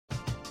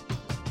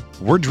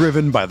We're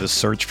driven by the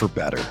search for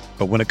better.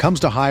 But when it comes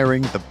to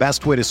hiring, the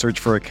best way to search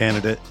for a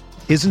candidate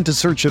isn't to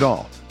search at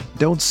all.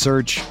 Don't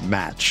search,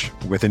 match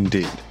with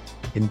Indeed.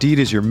 Indeed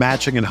is your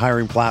matching and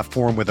hiring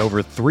platform with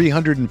over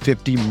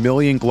 350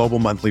 million global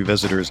monthly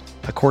visitors,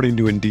 according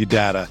to Indeed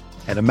data,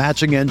 and a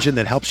matching engine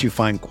that helps you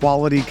find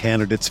quality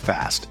candidates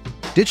fast.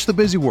 Ditch the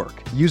busy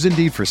work. Use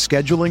Indeed for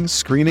scheduling,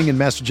 screening, and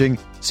messaging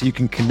so you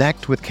can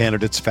connect with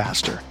candidates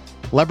faster.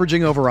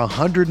 Leveraging over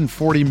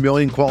 140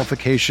 million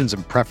qualifications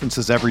and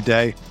preferences every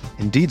day,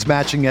 Indeed's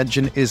matching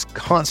engine is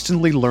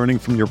constantly learning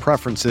from your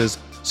preferences,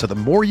 so the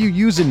more you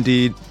use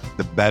Indeed,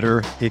 the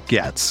better it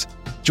gets.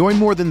 Join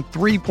more than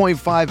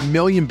 3.5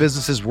 million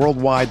businesses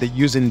worldwide that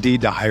use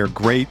Indeed to hire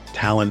great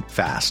talent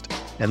fast.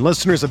 And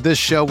listeners of this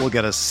show will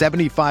get a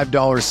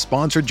 $75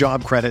 sponsored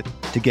job credit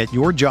to get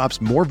your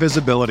jobs more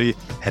visibility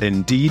at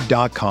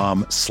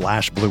Indeed.com/Blue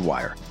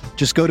Wire.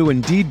 Just go to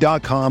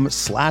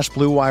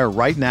Indeed.com/Blue Wire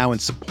right now and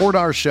support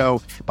our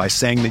show by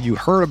saying that you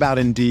heard about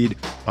Indeed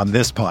on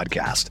this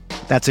podcast.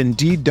 That's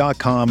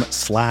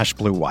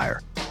Indeed.com/Blue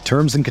Wire.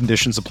 Terms and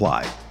conditions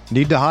apply.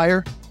 Need to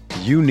hire?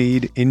 You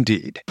need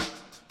Indeed.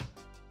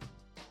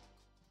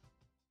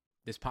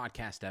 This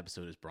podcast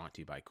episode is brought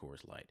to you by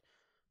Coors Light.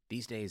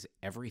 These days,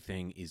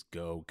 everything is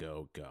go,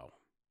 go, go.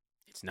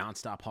 It's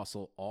nonstop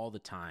hustle all the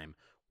time.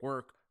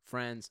 Work,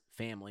 friends,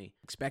 family,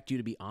 expect you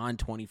to be on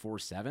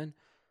 24/7.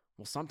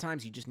 Well,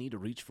 sometimes you just need to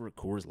reach for a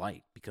Coors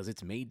Light because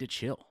it's made to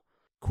chill.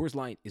 Coors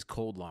Light is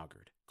cold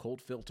lagered,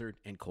 cold filtered,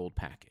 and cold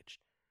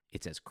packaged.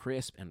 It's as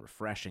crisp and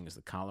refreshing as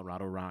the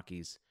Colorado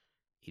Rockies.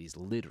 It is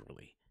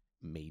literally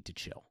made to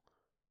chill.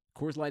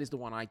 Coors Light is the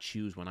one I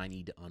choose when I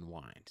need to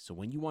unwind. So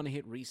when you want to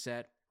hit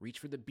reset, reach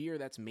for the beer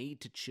that's made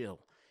to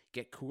chill.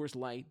 Get Coors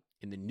Light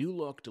in the new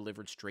look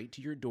delivered straight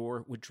to your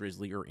door with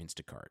Drizzly or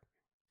Instacart.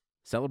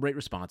 Celebrate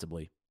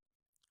responsibly.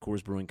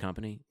 Coors Brewing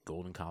Company,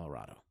 Golden,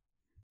 Colorado.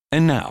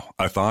 And now,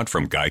 a thought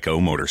from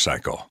Geico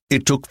Motorcycle.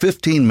 It took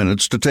 15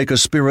 minutes to take a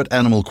spirit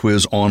animal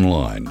quiz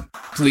online.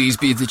 Please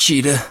be the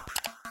cheetah.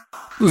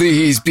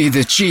 Please be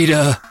the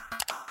cheetah.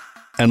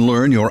 And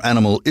learn your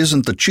animal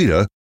isn't the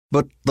cheetah,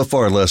 but the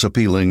far less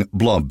appealing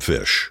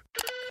blobfish.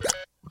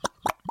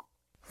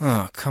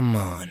 Oh, come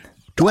on.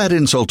 To add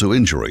insult to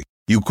injury,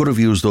 you could have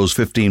used those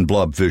 15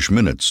 blobfish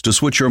minutes to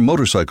switch your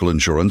motorcycle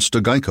insurance to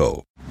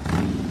Geico.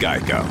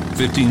 Geico.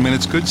 15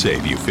 minutes could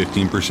save you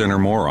 15% or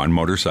more on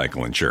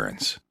motorcycle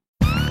insurance.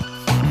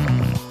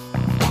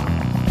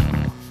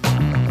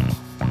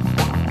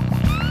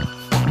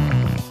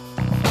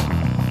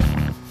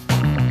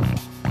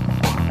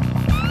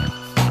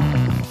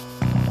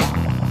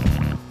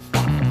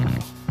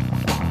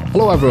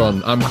 Hello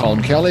everyone, I'm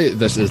Colin Kelly.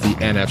 This is the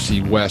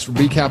NFC West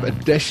recap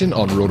edition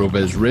on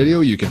RotoViz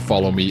Radio. You can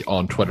follow me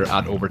on Twitter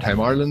at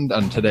Overtime Ireland.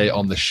 And today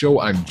on the show,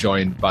 I'm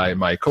joined by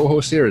my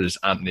co-host here. It is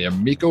Anthony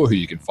Amico, who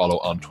you can follow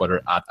on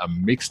Twitter at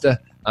Amixta.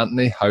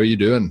 Anthony, how are you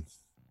doing?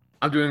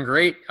 I'm doing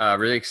great.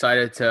 Really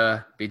excited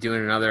to be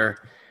doing another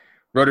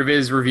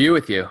RotoViz review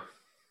with you.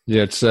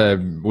 Yeah, it's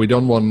we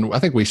done one. I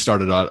think we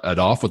started it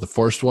off with the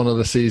first one of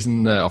the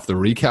season, of the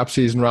recap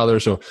season rather.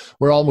 So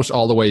we're almost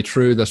all the way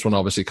through. This one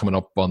obviously coming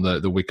up on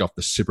the week of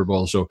the Super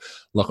Bowl. So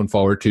looking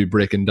forward to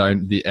breaking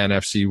down the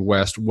NFC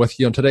West with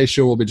you. On today's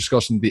show, we'll be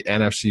discussing the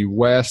NFC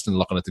West and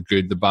looking at the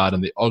good, the bad,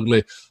 and the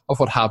ugly of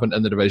what happened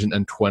in the division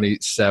in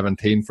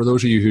 2017. For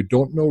those of you who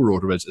don't know,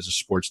 RotoViz is a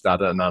sports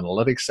data and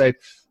analytics site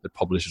that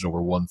publishes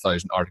over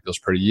 1,000 articles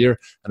per year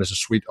and is a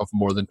suite of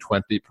more than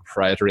 20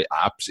 proprietary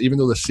apps. Even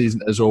though the season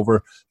is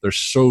over, there's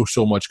so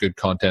much good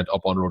content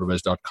up on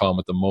rotoviz.com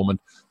at the moment.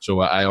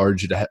 So I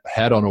urge you to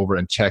head on over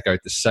and check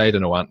out the site. I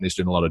know Anthony's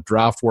doing a lot of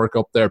draft work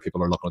up there.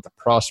 People are looking at the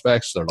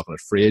prospects. They're looking at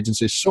free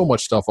agency. So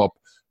much stuff up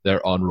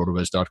there on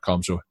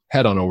rotoviz.com. So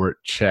head on over,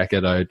 check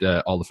it out,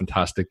 all the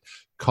fantastic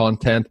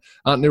content.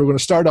 Anthony, we're going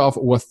to start off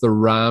with the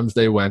Rams.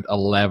 They went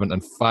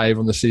 11-5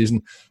 on the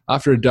season.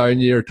 After a down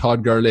year,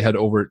 Todd Gurley had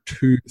over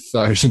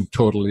 2,000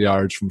 total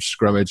yards from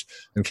scrimmage,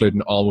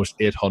 including almost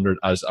 800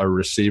 as a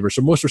receiver.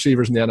 So most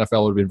receivers in the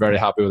NFL would have been very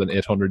happy with an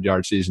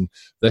 800-yard season.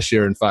 This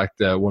year, in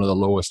fact, one of the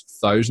lowest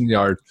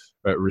 1,000-yard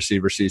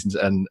receiver seasons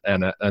in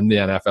the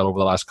NFL over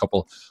the last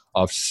couple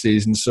of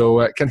seasons.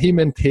 So can he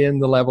maintain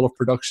the level of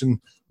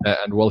production,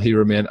 and will he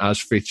remain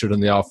as featured in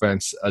the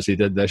offense as he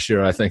did this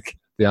year? I think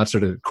the answer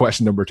to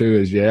question number 2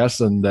 is yes,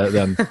 and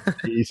then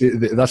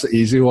that's the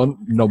easy one.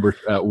 Number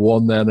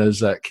 1 then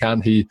is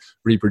can he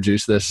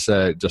reproduce this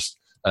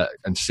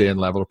insane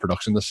level of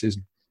production this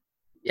season?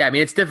 Yeah, I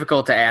mean, it's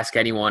difficult to ask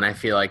anyone, I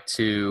feel like,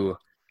 to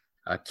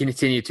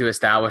continue to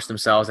establish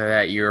themselves at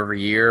that year over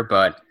year,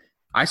 but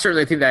I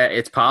certainly think that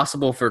it's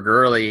possible for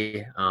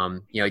Gurley.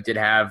 He did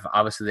have,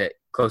 obviously, that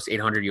close to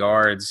 800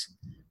 yards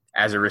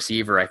as a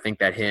receiver. I think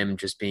that him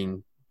just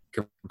being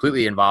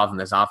completely involved in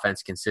this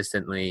offense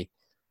consistently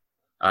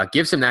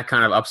gives him that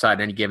kind of upside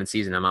in any given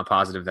season. I'm not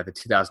positive that the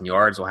 2,000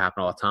 yards will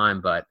happen all the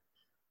time, but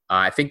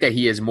I think that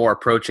he is more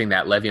approaching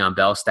that Le'Veon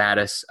Bell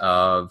status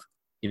of,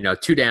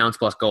 2 downs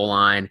plus goal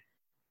line,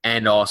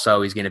 and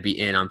also he's going to be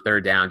in on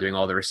third down doing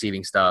all the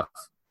receiving stuff,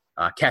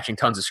 catching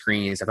tons of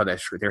screens. I thought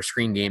that their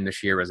screen game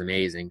this year was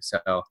amazing.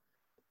 So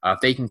if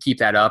they can keep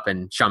that up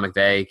and Sean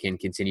McVay can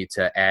continue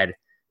to add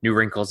new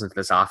wrinkles into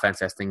this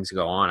offense as things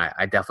go on,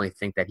 I definitely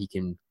think that he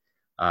can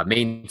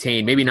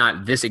maintain maybe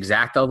not this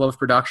exact level of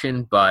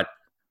production, but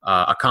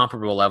a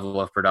comparable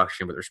level of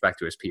production with respect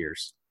to his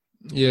peers.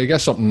 Yeah, I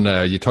guess something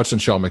you touched on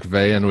Sean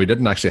McVay, and we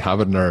didn't actually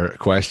have it in our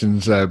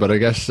questions, but I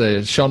guess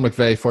Sean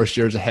McVay, first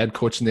year as a head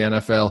coach in the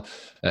NFL,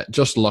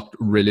 just looked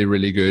really,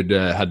 really good,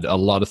 had a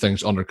lot of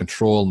things under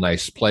control,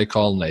 nice play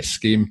call, nice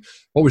scheme.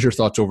 What was your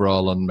thoughts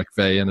overall on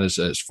McVay in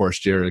his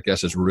first year, I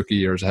guess his rookie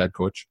year as a head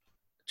coach?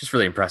 Just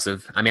really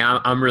impressive. I mean,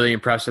 I'm really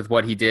impressed with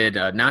what he did,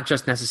 not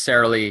just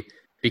necessarily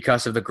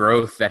because of the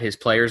growth that his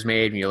players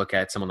made. When you look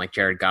at someone like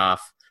Jared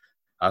Goff,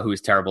 who was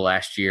terrible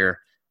last year,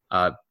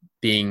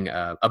 being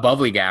above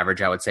league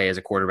average, I would say, as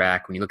a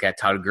quarterback. When you look at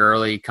Todd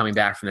Gurley coming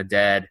back from the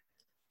dead,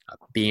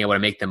 being able to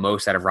make the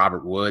most out of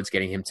Robert Woods,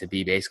 getting him to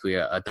be basically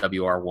a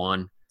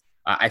WR1.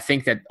 I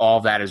think that all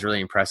of that is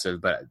really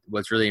impressive, but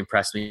what's really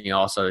impressed me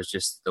also is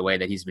just the way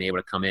that he's been able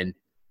to come in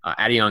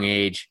at a young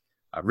age,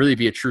 really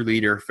be a true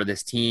leader for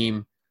this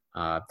team.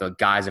 The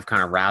guys have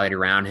kind of rallied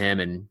around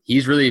him, and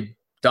he's really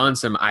done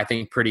some, I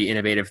think, pretty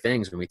innovative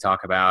things when we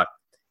talk about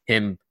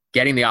him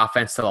getting the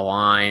offense to the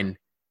line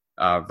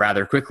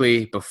rather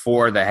quickly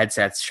before the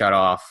headsets shut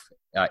off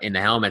in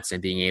the helmets,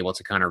 and being able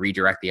to kind of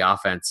redirect the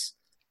offense,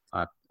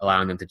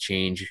 allowing them to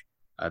change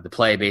the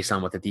play based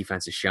on what the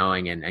defense is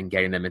showing, and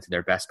getting them into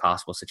their best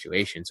possible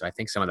situation. So I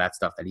think some of that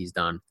stuff that he's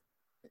done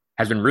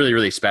has been really,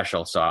 really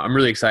special. So I'm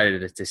really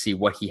excited to see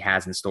what he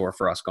has in store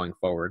for us going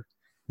forward.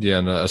 Yeah,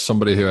 and as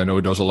somebody who I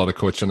know does a lot of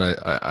coaching,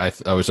 I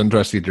was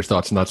interested in your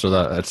thoughts on that. So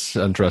that it's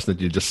interesting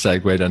that you just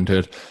segued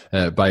into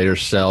it by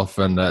yourself,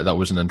 and that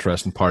was an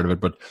interesting part of it.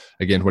 But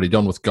again, what he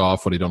done with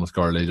Goff, what he done with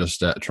Gurley,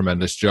 just a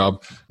tremendous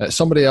job.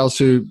 Somebody else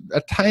who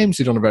at times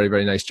he done a very,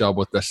 very nice job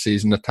with this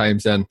season. At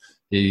times, then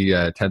he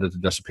tended to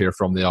disappear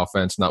from the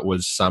offense, and that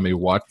was Sammy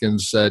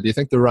Watkins. Do you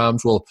think the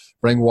Rams will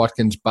bring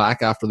Watkins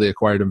back after they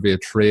acquired him via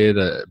trade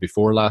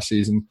before last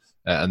season?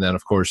 And then,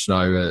 of course,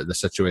 now the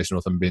situation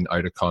with him being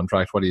out of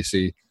contract. What do you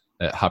see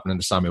happening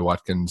to Sammy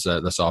Watkins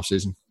this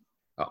offseason?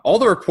 All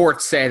the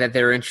reports say that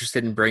they're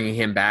interested in bringing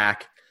him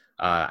back.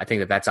 I think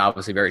that that's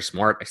obviously very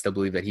smart. I still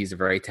believe that he's a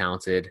very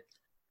talented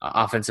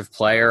offensive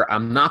player.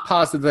 I'm not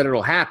positive that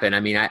it'll happen. I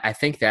mean, I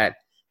think that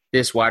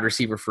this wide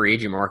receiver free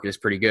agent market is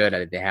pretty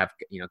good. They have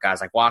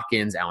guys like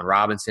Watkins, Allen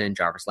Robinson,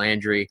 Jarvis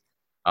Landry,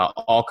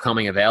 all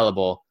coming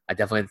available. I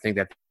definitely think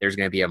that there's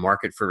going to be a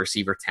market for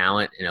receiver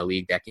talent in a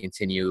league that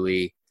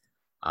continually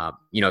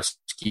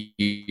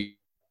skews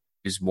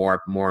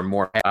more and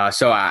more.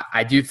 So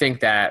I do think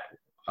that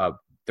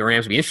the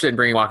Rams will be interested in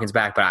bringing Watkins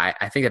back, but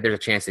I think that there's a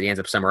chance that he ends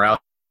up somewhere else,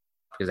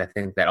 because I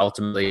think that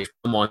ultimately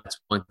someone's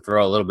going to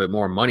throw a little bit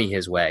more money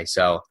his way.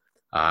 So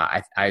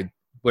I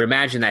would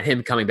imagine that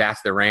him coming back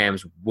to the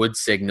Rams would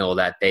signal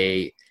that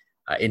they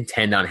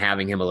intend on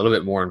having him a little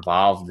bit more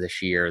involved this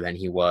year than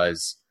he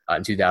was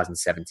in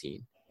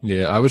 2017.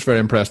 Yeah, I was very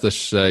impressed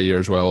this year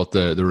as well with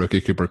the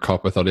rookie Cooper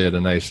Kupp. I thought he had a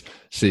nice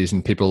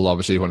season. People,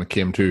 obviously, when it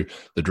came to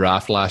the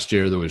draft last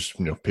year, there was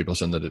people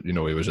saying that he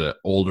was an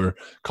older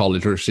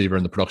college receiver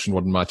and the production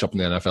wouldn't match up in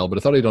the NFL. But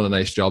I thought he'd done a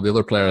nice job. The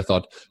other player I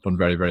thought done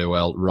very, very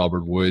well,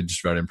 Robert Woods.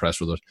 Very impressed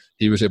with what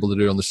he was able to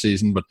do on the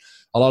season. But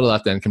a lot of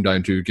that then came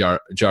down to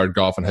Jared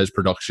Goff and his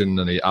production,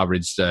 and he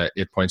averaged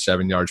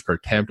 8.7 yards per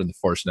attempt in the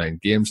first 9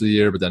 games of the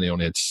year. But then he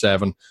only had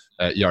 7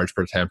 yards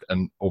per attempt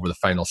and over the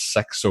final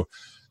 6. So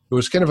it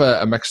was kind of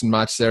a mix and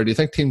match there. Do you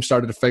think teams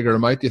started to figure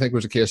him out? Do you think it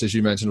was a case, as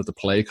you mentioned, with the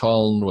play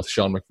calling, with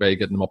Sean McVay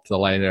getting him up to the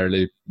line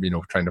early,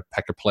 trying to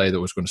pick a play that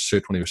was going to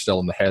suit when he was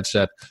still in the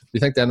headset? Do you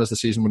think then as the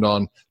season went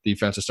on,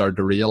 defenses started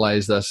to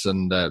realise this,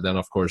 and then,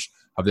 of course,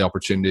 have the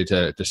opportunity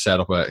to set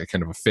up a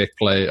kind of a fake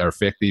play or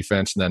fake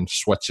defense and then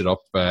switch it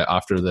up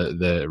after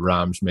the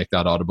Rams make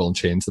that audible and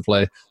change the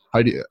play?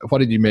 What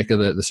did you make of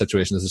the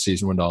situation as the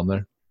season went on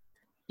there?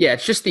 Yeah,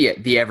 it's just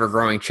the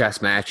ever-growing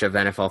chess match of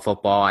NFL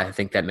football. I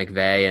think that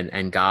McVay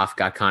and Goff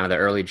got kind of the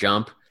early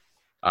jump.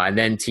 And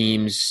then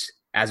teams,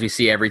 as we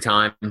see every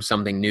time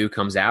something new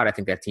comes out, I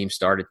think that team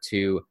started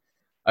to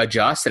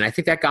adjust. And I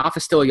think that Goff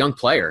is still a young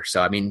player.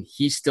 So, I mean,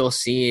 he's still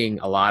seeing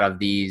a lot of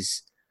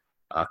these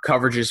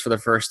coverages for the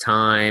first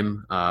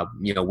time,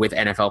 with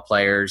NFL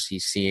players.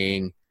 He's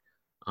seeing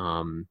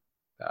a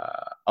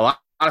lot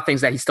of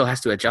things that he still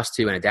has to adjust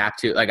to and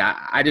adapt to. Like,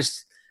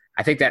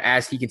 I think that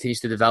as he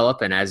continues to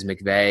develop and as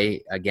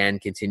McVay, again,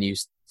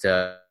 continues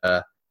to,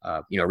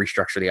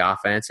 restructure the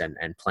offense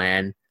and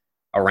plan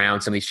around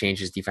some of these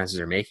changes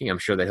defenses are making, I'm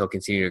sure that he'll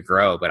continue to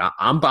grow. But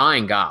I'm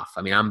buying Goff.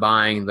 I mean, I'm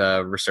buying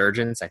the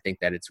resurgence. I think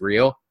that it's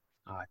real.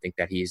 I think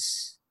that he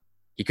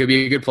could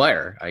be a good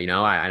player, and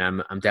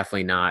I'm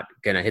definitely not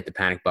going to hit the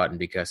panic button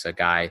because a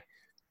guy,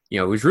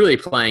 who's really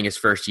playing his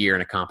first year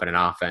in a competent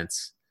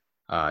offense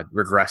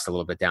regressed a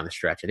little bit down the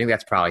stretch. I think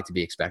that's probably to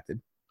be expected.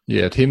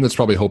 Yeah, a team that's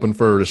probably hoping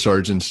for a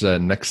resurgence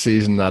next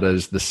season, that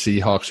is the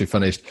Seahawks, who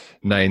finished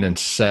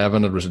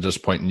 9-7. It was a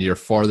disappointing year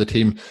for the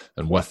team.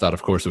 And with that,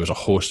 of course, there was a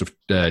host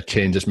of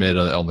changes made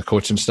on the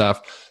coaching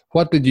staff.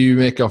 What did you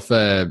make of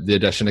the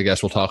addition? I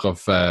guess we'll talk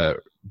of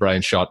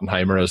Brian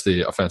Schottenheimer as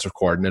the offensive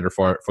coordinator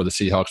for the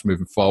Seahawks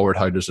moving forward.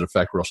 How does it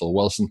affect Russell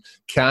Wilson?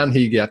 Can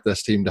he get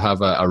this team to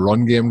have a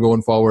run game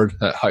going forward?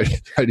 How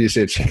do you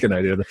see it shaking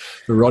out here?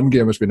 The run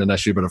game has been an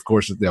issue, but of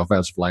course the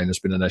offensive line has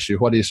been an issue.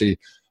 What do you see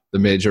the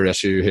major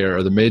issue here,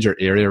 or the major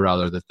area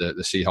rather, that the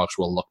Seahawks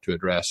will look to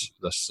address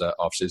this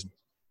offseason?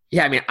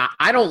 Yeah, I mean,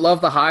 I don't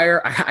love the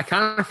hire. I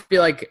kind of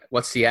feel like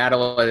what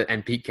Seattle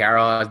and Pete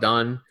Carroll has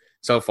done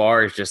so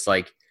far is just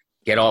like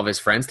get all of his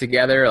friends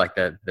together, like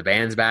the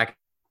band's back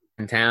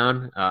in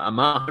town. I'm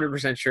not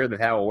 100% sure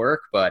that will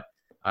work, but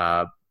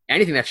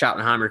anything that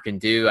Schottenheimer can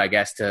do, I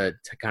guess, to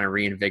kind of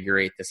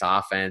reinvigorate this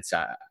offense.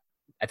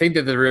 I think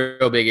that the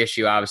real big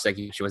issue,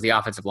 obviously, was the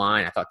offensive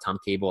line. I thought Tom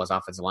Cable, as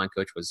offensive line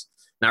coach, was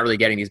not really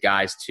getting these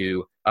guys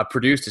to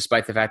produce,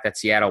 despite the fact that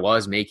Seattle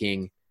was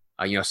making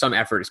some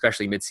effort,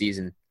 especially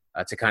midseason,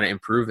 to kind of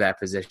improve that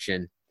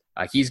position.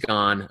 He's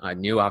gone. A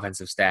new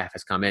offensive staff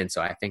has come in,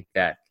 so I think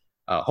that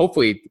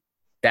hopefully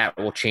that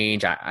will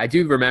change. I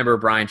do remember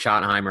Brian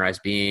Schottenheimer as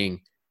being,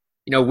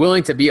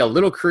 willing to be a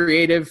little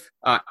creative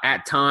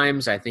at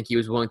times. I think he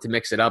was willing to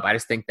mix it up. I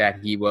just think that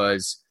he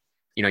was,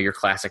 your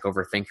classic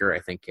overthinker. I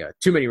think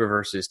too many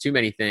reverses, too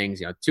many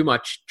things, too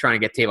much trying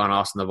to get Tavon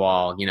Austin the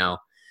ball,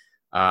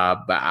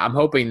 But I'm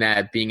hoping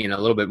that being in a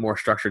little bit more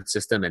structured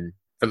system, and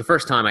for the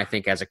first time, I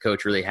think as a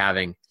coach, really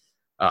having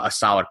a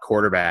solid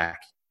quarterback,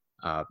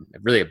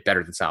 really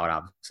better than solid,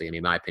 obviously. I mean,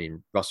 in my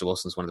opinion, Russell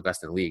Wilson's one of the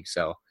best in the league.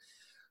 So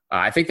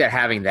I think that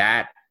having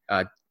that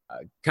kind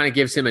of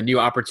gives him a new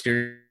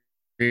opportunity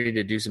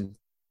to do some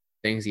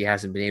things he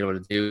hasn't been able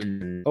to do.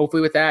 And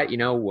hopefully with that,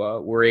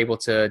 we're able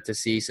to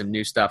see some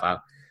new stuff.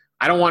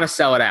 I don't want to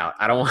sell it out.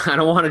 I don't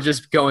want to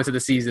just go into the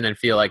season and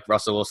feel like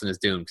Russell Wilson is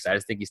doomed, because I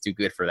just think he's too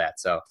good for that.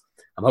 So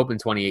I'm hoping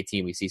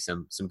 2018 we see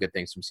some good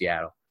things from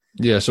Seattle.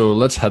 Yeah, so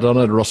let's hit on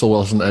it. Russell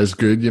Wilson is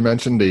good. You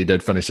mentioned he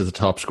did finish as the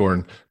top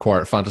scoring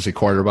fantasy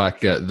quarterback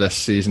this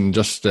season.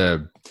 Just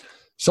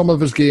some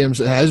of his games,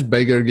 his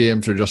bigger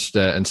games are just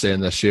insane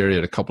this year. He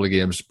had a couple of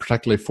games,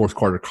 particularly fourth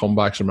quarter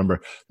comebacks. I remember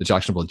the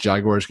Jacksonville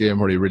Jaguars game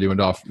where he really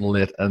went off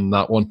late in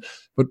that one.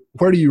 But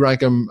where do you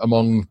rank him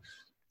among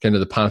kind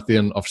of the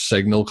pantheon of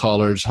signal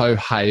callers? How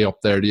high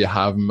up there do you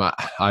have him? I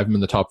have him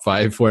in the top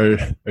 5.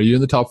 Where are you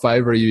in the top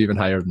 5, or are you even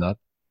higher than that?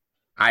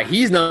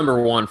 He's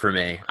number 1 for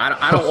me.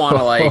 I don't want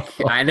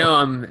to I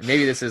know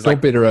maybe this is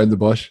don't beat around the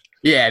bush.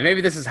 Yeah, maybe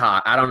this is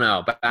hot. I don't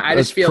know, but I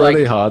just feel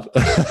pretty like hot.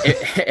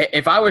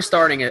 if I were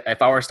starting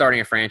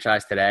a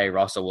franchise today,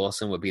 Russell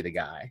Wilson would be the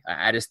guy.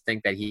 I just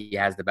think that he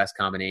has the best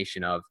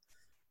combination of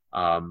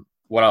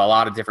what a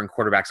lot of different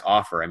quarterbacks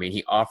offer. I mean,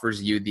 he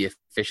offers you the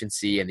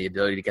efficiency and the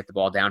ability to get the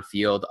ball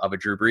downfield of a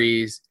Drew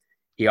Brees.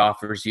 He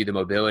offers you the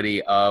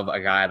mobility of a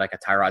guy like a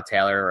Tyrod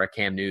Taylor or a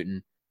Cam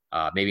Newton.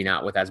 Maybe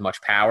not with as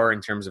much power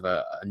in terms of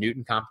a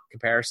Newton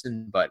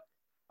comparison, but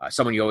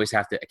someone you always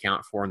have to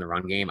account for in the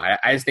run game. I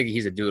just think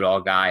he's a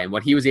do-it-all guy. And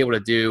what he was able to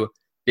do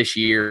this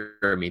year,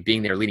 I mean,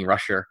 being their leading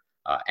rusher,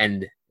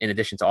 and in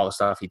addition to all the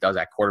stuff he does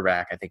at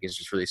quarterback, I think is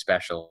just really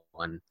special.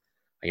 And,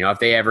 if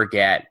they ever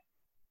get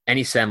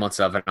any semblance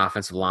of an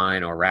offensive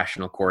line or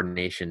rational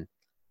coordination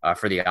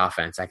for the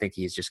offense, I think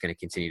he's just going to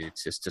continue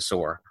to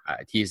soar.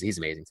 He's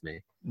amazing to me.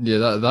 Yeah,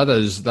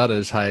 that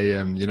is high.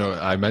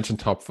 I mentioned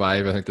top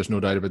 5. I think there's no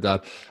doubt about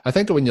that. I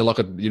think that when you look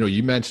at,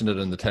 you mentioned it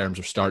in the terms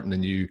of starting a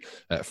new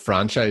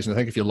franchise, and I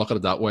think if you look at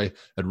it that way,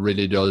 it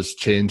really does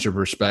change your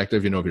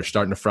perspective. If you're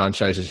starting a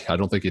franchise, I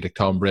don't think you take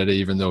Tom Brady,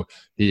 even though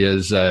he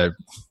is the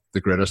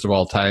greatest of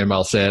all time.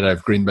 I'll say it. I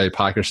have Green Bay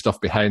Packers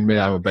stuff behind me.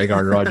 I'm a big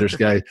Aaron Rodgers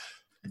guy,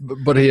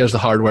 but he has the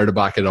hardware to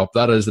back it up.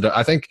 That is,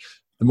 I think.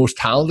 The most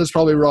talented is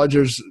probably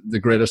Rodgers. The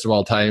greatest of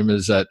all time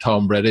is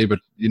Tom Brady. But,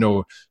 if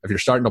you're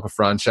starting up a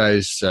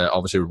franchise,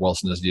 obviously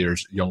Wilson is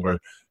years younger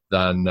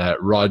than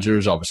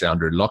Rodgers. Obviously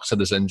Andrew Luck's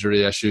had his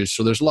injury issues.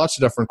 So there's lots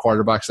of different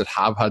quarterbacks that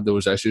have had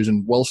those issues.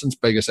 And Wilson's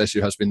biggest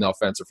issue has been the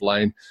offensive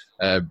line.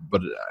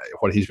 But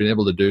what he's been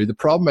able to do. The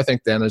problem, I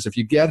think, then, is if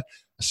you get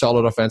a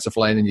solid offensive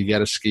line and you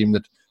get a scheme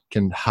that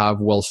can have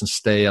Wilson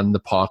stay in the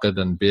pocket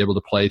and be able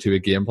to play to a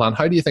game plan,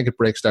 how do you think it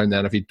breaks down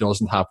then if he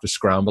doesn't have to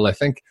scramble? I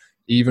think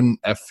even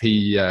if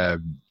he,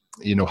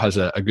 has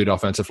a good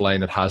offensive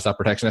line that has that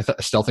protection,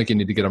 I still think you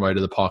need to get him out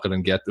of the pocket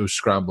and get those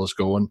scrambles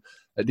going.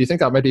 Do you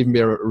think that might even be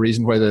a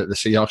reason why the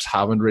Seahawks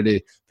haven't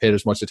really paid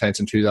as much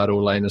attention to that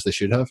O-line as they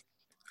should have?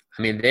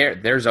 I mean,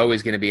 there's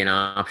always going to be an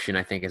option,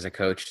 I think, as a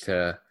coach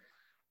to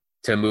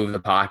move the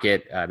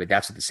pocket. But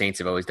that's what the Saints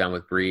have always done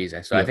with Breeze.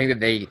 So yeah. I think that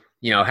they,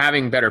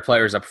 having better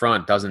players up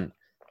front doesn't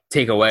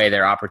take away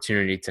their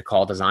opportunity to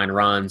call design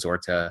runs or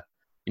to,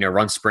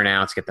 run sprint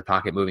outs, get the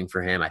pocket moving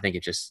for him. I think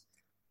it just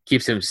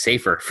keeps him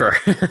safer for,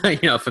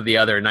 for the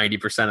other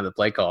 90% of the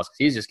play calls. Cause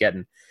he's just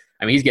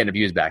he's getting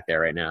abused back there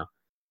right now.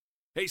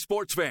 Hey,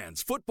 sports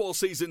fans, football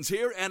season's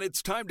here, and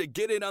it's time to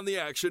get in on the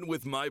action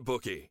with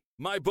MyBookie.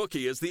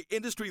 MyBookie is the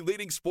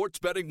industry-leading sports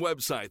betting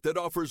website that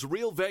offers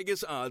real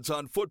Vegas odds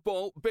on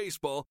football,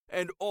 baseball,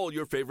 and all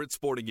your favorite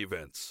sporting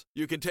events.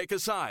 You can take a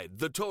side,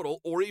 the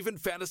total, or even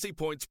fantasy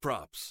points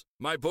props.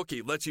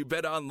 MyBookie lets you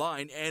bet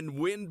online and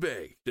win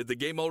big. Did the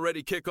game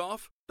already kick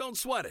off? Don't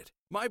sweat it.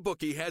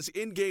 MyBookie has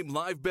in-game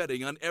live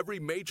betting on every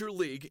major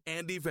league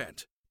and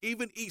event,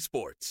 even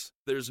esports.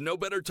 There's no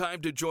better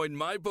time to join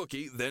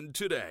MyBookie than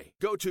today.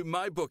 Go to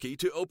MyBookie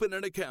to open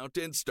an account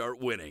and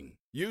start winning.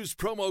 Use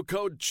promo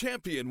code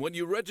CHAMPION when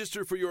you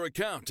register for your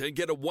account and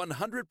get a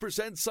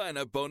 100%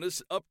 sign-up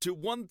bonus up to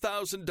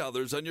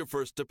 $1,000 on your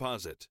first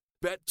deposit.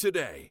 Bet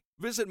today.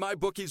 Visit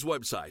MyBookie's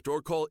website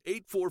or call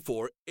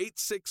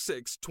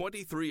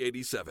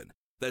 844-866-2387.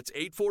 That's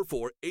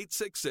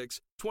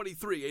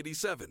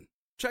 844-866-2387.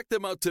 Check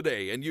them out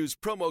today and use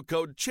promo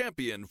code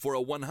CHAMPION for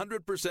a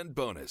 100%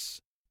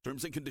 bonus.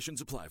 Terms and conditions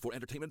apply for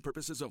entertainment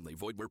purposes only.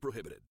 Void where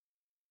prohibited.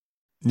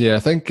 Yeah,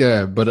 I think,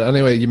 but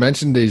anyway, you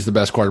mentioned he's the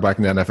best quarterback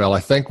in the NFL. I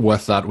think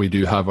with that, we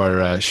do have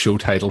our show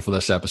title for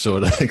this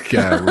episode. I think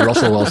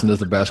Russell Wilson is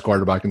the best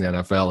quarterback in the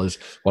NFL is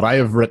what I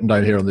have written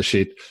down here on the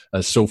sheet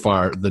as so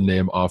far the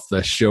name of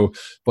this show.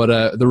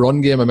 But the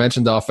run game, I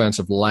mentioned the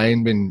offensive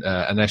line being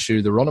an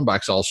issue. The running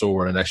backs also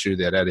were an issue.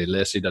 They had Eddie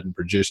Lacy, didn't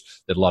produce.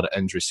 They had a lot of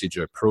injuries.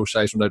 CJ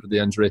Procise went out with the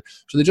injury.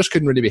 So they just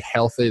couldn't really be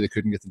healthy. They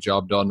couldn't get the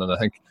job done. And I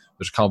think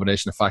there's a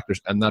combination of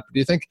factors in that. But do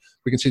you think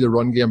we can see the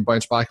run game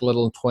bounce back a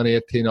little in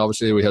 2018?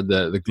 Obviously, we had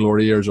the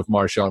glory years of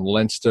Marshawn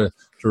Lynch to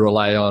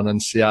rely on in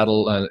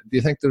Seattle. Do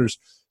you think there's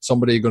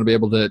somebody going to be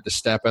able to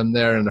step in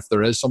there? And if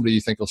there is somebody you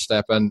think will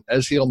step in,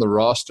 is he on the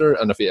roster?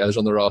 And if he is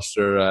on the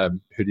roster,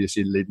 who do you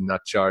see leading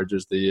that charge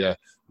as the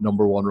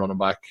number one running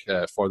back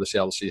for the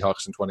Seattle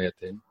Seahawks in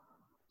 2018?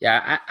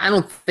 Yeah, I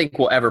don't think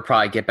we'll ever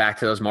probably get back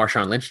to those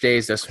Marshawn Lynch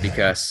days just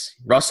because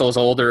Russell's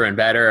older and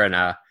better, and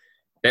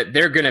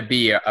they're going to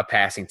be a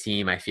passing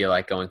team, I feel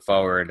like, going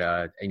forward,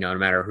 no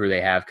matter who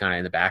they have kind of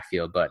in the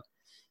backfield. But,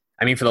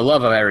 I mean, for the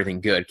love of everything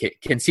good,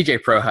 can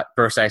CJ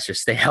Procise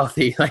just stay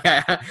healthy? Like,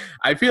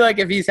 I feel like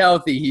if he's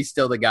healthy, he's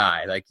still the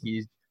guy. Like,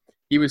 he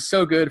was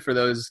so good for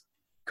those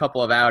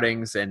couple of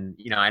outings. And,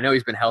 I know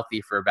he's been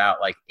healthy for about,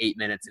 8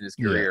 minutes in his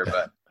career. Yeah.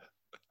 But,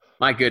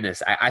 my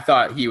goodness, I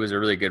thought he was a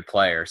really good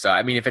player. So,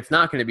 I mean, if it's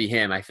not going to be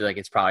him, I feel like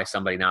it's probably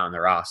somebody not on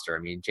the roster. I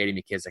mean, J.D.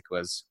 McKissick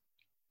was,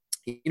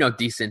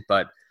 decent,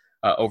 but –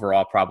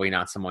 overall, probably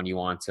not someone you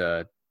want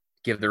to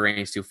give the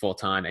reins to full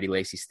time. Eddie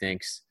Lacy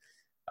stinks.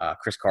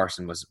 Chris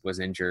Carson was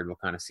injured. We'll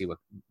kind of see what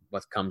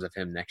comes of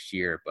him next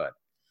year. But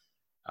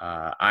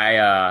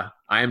I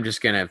am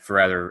just gonna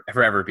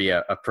forever be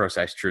a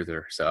Procise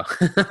truther. So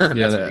that's what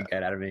you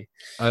get out of me.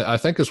 I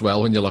think as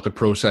well, when you look at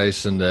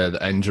Procise and the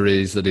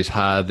injuries that he's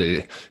had,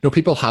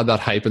 people had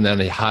that hype, and then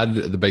he had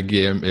the big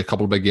game, a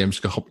couple of big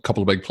games, a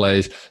couple of big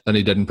plays, then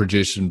he didn't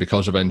produce and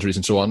because of injuries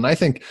and so on. And I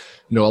think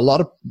a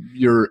lot of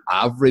your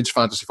average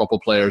fantasy football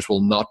players will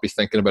not be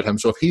thinking about him.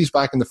 So if he's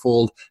back in the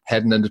fold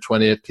heading into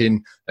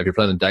 2018, if you're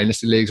playing in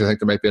dynasty leagues, I think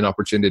there might be an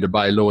opportunity to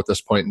buy low at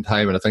this point in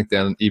time. And I think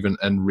then even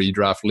in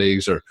redraft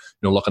leagues or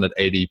looking at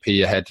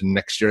ADP ahead to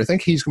next year, I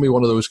think he's going to be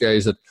one of those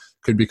guys that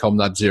could become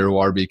that zero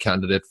RB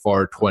candidate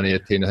for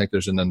 2018. I think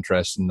there's an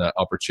interesting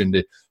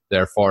opportunity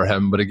there for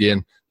him. But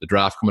again, the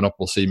draft coming up,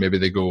 we'll see. Maybe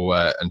they go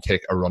and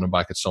take a running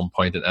back at some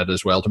point in it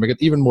as well to make it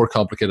even more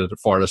complicated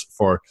for us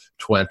for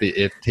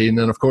 2018.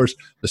 And of course,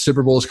 the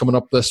Super Bowl is coming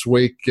up this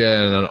week.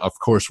 And of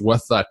course,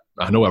 with that,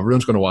 I know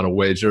everyone's going to want to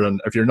wager.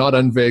 And if you're not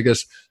in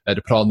Vegas to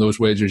put on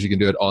those wagers, you can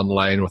do it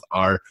online with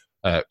our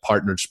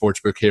partnered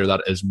sportsbook here.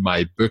 That is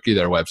MyBookie.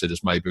 Their website is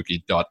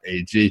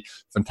mybookie.ag.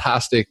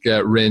 Fantastic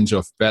range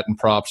of betting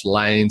props,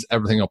 lines,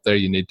 everything up there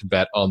you need to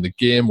bet on the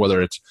game,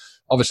 whether it's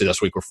obviously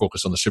this week we're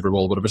focused on the Super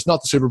Bowl, but if it's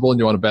not the Super Bowl and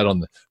you want to bet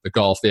on the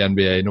golf, the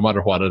NBA, no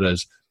matter what it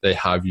is, they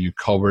have you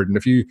covered. And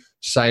if you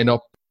sign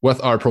up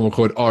with our promo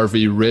code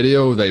RV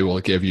Radio, they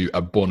will give you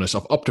a bonus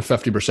of up to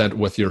 50%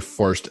 with your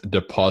first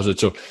deposit.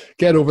 So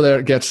get over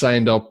there, get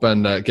signed up,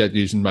 and get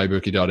using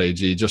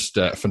mybookie.ag. Just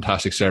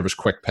fantastic service,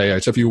 quick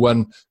payouts. If you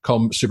win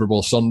come Super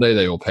Bowl Sunday,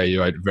 they will pay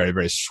you out very,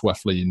 very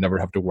swiftly. You never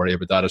have to worry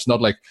about that. It's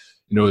not like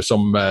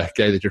some guy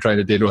that you're trying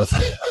to deal with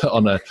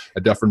on a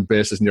different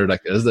basis, and you're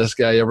like, is this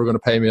guy ever going to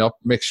pay me up?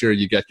 Make sure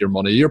you get your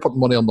money. You're putting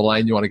money on the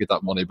line. You want to get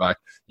that money back.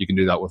 You can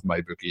do that with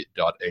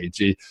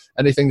mybookie.ag.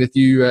 Anything that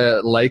you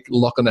like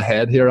looking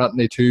ahead here,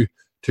 Anthony, to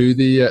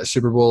the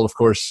Super Bowl? Of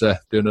course,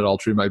 doing it all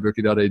through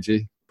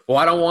mybookie.ag. Well,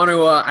 I don't want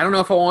to. I don't know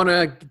if I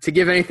want to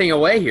give anything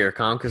away here,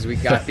 Con, because we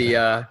got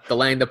the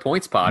Laying the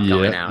Points pod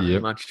coming out.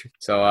 Yep.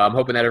 So I'm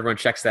hoping that everyone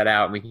checks that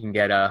out, and we can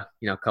get a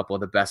couple of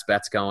the best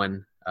bets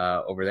going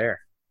over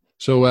there.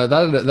 So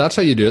that's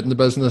how you do it in the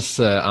business.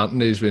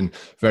 Anthony's been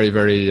very,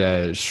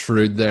 very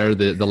shrewd there.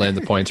 The Laying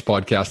the Points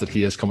podcast that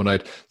he is coming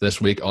out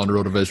this week on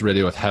RotoViz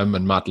Radio with him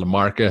and Matt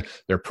LaMarca.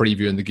 They're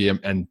previewing the game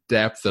in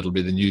depth. It'll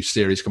be the new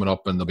series coming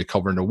up, and they'll be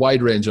covering a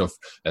wide range of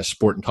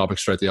sporting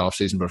topics throughout the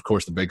offseason. But of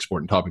course, the big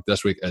sporting topic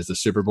this week is the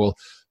Super Bowl.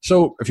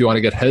 So if you want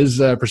to get his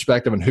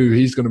perspective on who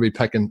he's going to be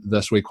picking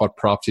this week, what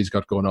props he's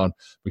got going on,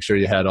 make sure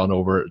you head on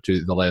over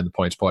to the Laying the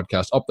Points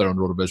podcast up there on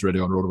RotoViz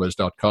Radio on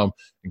rotoviz.com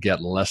and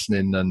get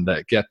listening and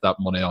get that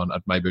money on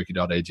at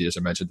mybookie.ag. As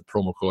I mentioned, the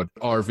promo code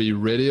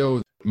RV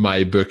Radio,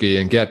 MyBookie,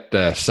 and get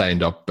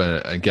signed up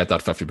and get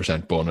that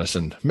 50% bonus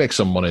and make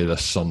some money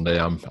this Sunday.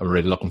 I'm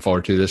really looking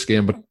forward to this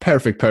game, but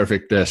perfect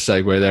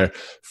segue there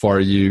for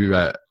you,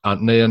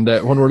 Anthony. And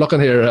when we're looking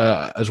here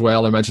as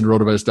well, I mentioned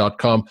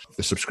rotoviz.com.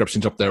 The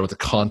subscription's up there with the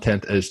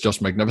content is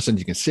just magnificent.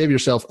 You can save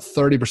yourself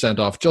 30%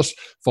 off just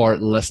for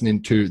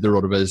listening to the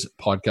RotoViz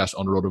podcast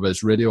on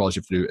RotoViz Radio. All you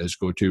have to do is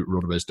go to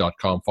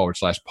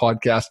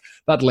rotoviz.com/podcast.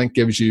 That link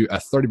gives you a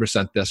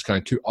 30%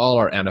 discount to all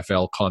our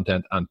NFL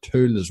content and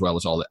tools, as well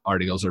as all the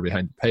articles that are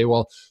behind the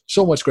paywall.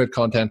 So much great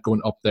content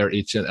going up there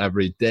each and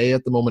every day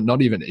at the moment,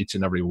 not even each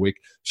and every week.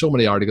 So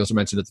many articles. I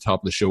mentioned at the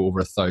top of the show, over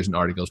 1,000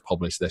 articles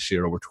published this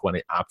year, over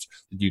 20 apps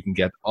that you can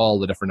get all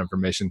the different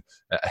information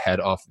ahead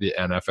of the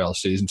NFL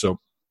season. So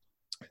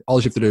all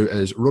you have to do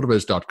is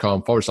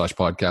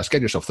rotoviz.com/podcast,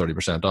 get yourself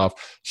 30%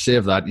 off,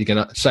 save that. You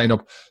can sign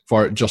up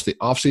for just the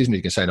off season.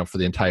 You can sign up for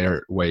the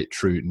entire way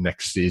through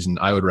next season.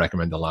 I would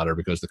recommend the latter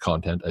because the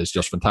content is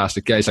just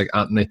fantastic. Guys like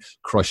Anthony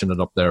crushing it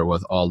up there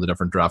with all the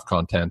different draft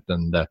content,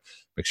 and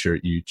make sure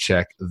you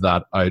check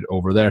that out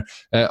over there.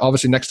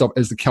 Obviously, next up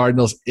is the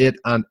Cardinals,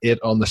 8-8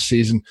 on the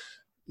season.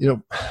 You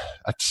know,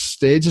 at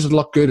stages it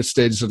looked good, at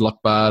stages it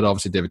looked bad.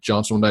 Obviously, David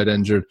Johnson went out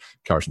injured.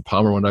 Carson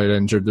Palmer went out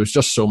injured. There's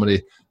just so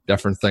many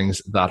different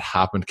things that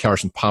happened.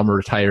 Carson Palmer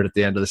retired at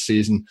the end of the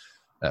season.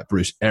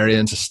 Bruce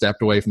Arians has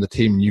stepped away from the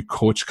team. New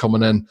coach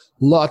coming in.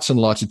 Lots and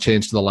lots of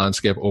change to the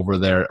landscape over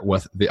there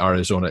with the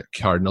Arizona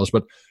Cardinals.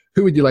 But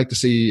who would you like to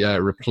see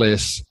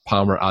replace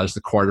Palmer as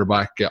the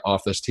quarterback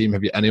off this team?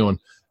 Have you anyone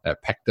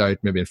picked out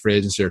maybe in free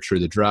agency or through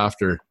the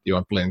draft, or do you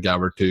want Blaine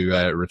Gabbert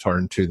to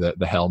return to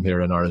the helm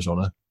here in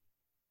Arizona?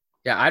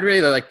 Yeah, I'd really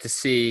like to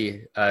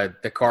see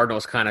the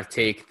Cardinals kind of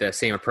take the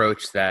same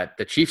approach that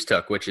the Chiefs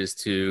took, which is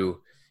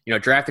to,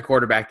 draft a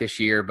quarterback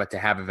this year, but to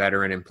have a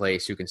veteran in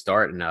place who can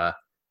start. And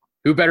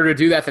who better to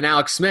do that than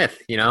Alex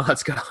Smith?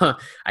 Let's go.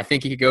 I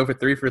think he could go for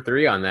 3 for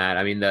 3 on that.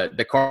 I mean,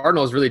 the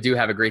Cardinals really do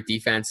have a great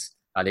defense.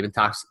 They've been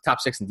top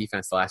 6 in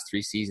defense the last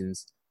 3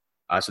 seasons.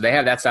 So they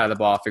have that side of the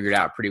ball figured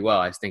out pretty well.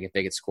 I just think if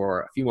they could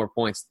score a few more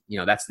points,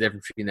 that's the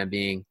difference between them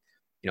being,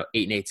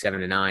 8-8,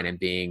 7-9, and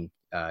being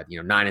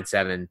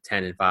 9-7,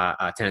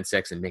 10-5,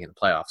 10-6, and making the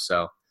playoffs.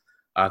 So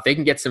if they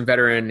can get some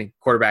veteran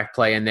quarterback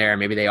play in there,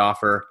 maybe they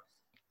offer,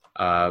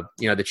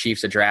 the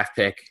Chiefs a draft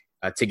pick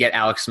to get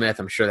Alex Smith.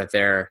 I'm sure that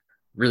they're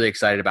really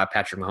excited about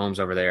Patrick Mahomes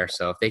over there.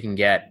 So if they can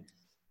get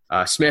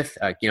Smith,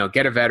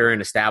 get a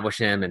veteran, establish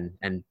him,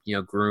 and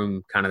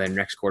groom kind of their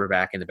next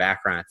quarterback in the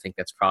background, I think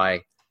that's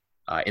probably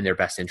in their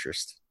best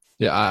interest.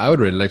 Yeah, I would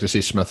really like to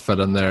see Smith fit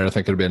in there. I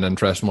think it'll be an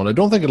interesting one. I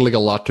don't think it'll take a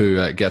lot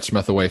to get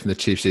Smith away from the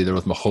Chiefs either,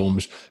 with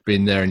Mahomes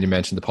being there, and you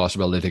mentioned the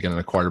possibility of getting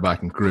a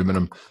quarterback and grooming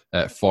him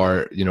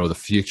for the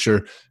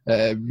future.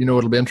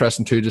 It'll be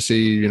interesting too to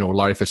see.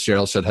 Larry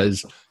Fitzgerald said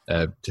his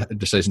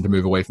decision to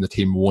move away from the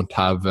team won't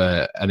have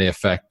any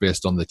effect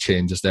based on the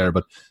changes there,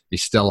 but he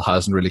still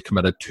hasn't really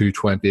committed to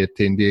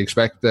 2018. Do you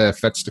expect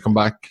Fitz to come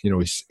back?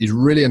 He's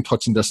really in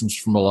touch and distance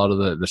from a lot of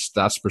the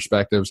stats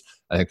perspectives.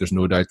 I think there's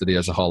no doubt that he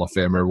is a Hall of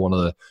Famer, one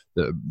of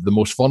the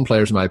most fun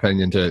players, in my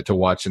opinion, to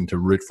watch and to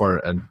root for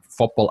in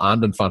football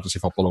and in fantasy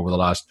football over the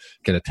last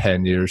kind of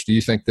 10 years. Do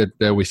you think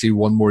that we see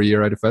one more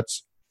year out of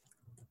Fitz?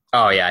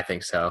 Oh, yeah, I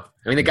think so.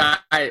 I mean, the guy,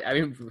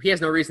 he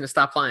has no reason to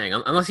stop playing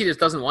unless he just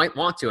doesn't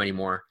want to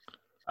anymore.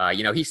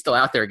 He's still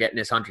out there getting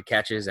his 100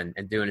 catches and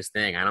doing his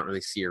thing. I don't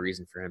really see a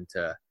reason for him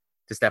to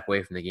step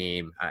away from the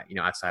game,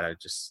 outside of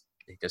just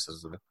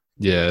doesn't.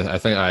 Yeah, I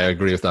think I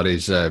agree with that.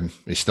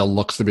 He still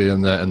looks to be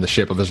in the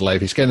shape of his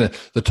life. He's kind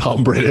of the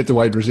Tom Brady at the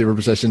wide receiver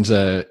positions.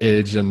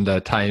 Age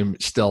and time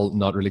still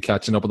not really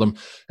catching up with him.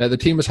 The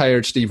team has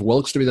hired Steve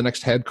Wilkes to be the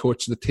next head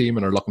coach of the team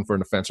and are looking for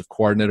an offensive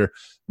coordinator.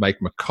 Mike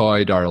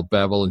McCoy, Darrell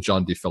Bevel, and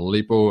John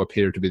DeFilippo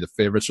appear to be the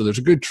favourites. So there's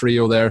a good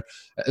trio there.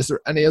 Is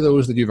there any of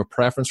those that you have a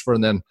preference for?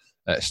 And then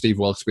Steve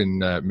Wilkes being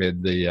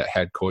made the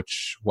head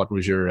coach. What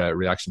was your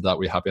reaction to that?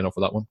 Were you happy enough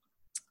with that one?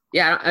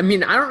 Yeah, I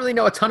mean, I don't really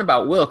know a ton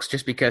about Wilkes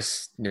just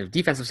because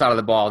defensive side of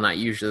the ball, not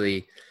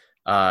usually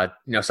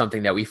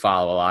something that we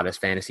follow a lot as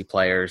fantasy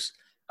players.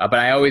 But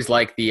I always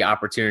like the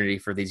opportunity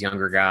for these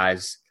younger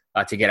guys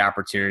to get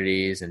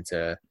opportunities and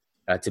to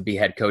be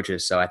head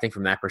coaches. So I think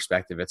from that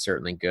perspective, it's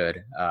certainly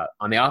good.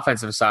 On the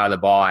offensive side of the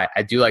ball,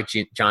 I do like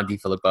John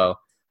DeFilippo.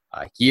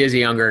 He is a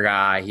younger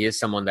guy. He is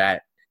someone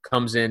that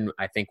comes in,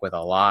 I think, with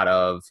a lot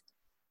of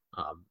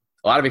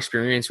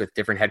experience with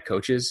different head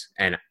coaches,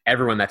 and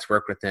everyone that's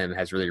worked with him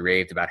has really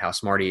raved about how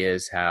smart he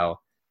is, how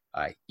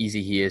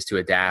easy he is to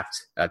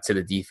adapt to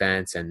the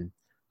defense and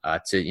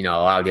to a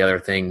lot of the other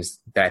things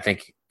that I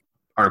think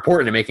are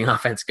important to making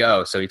offense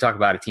go. So you talk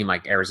about a team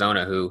like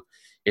Arizona, who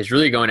is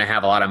really going to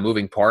have a lot of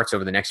moving parts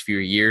over the next few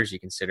years. You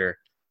consider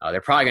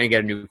they're probably going to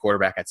get a new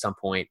quarterback at some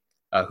point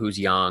who's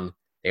young.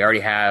 They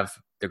already have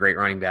the great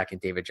running back in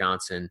David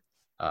Johnson,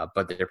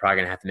 but they're probably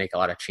going to have to make a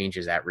lot of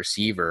changes at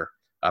receiver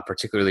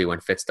particularly when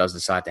Fitz does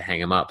decide to hang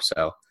him up.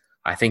 So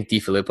I think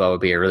DeFilippo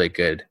would be a really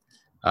good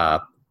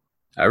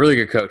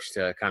coach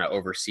to kind of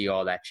oversee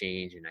all that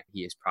change, and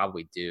he is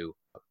probably due,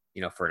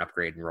 for an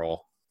upgrade and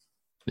role.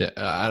 Yeah,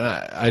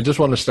 and I just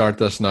want to start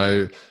this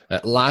now.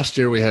 Last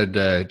year we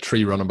had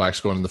 3 running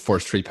backs going in the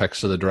first 3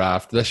 picks of the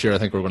draft. This year I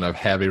think we're going to have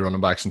heavy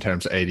running backs in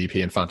terms of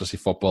ADP and fantasy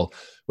football.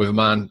 We have a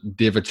man,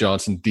 David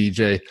Johnson,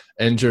 DJ,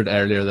 injured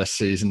earlier this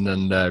season,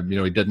 and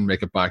he didn't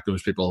make it back. There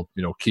was people,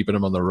 keeping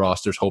him on the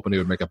rosters, hoping he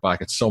would make it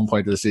back at some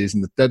point of the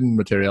season. That didn't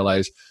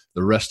materialize.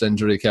 The wrist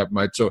injury kept him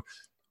out. So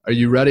are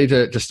you ready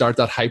to start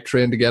that hype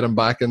train to get him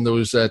back in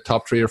those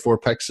top 3 or 4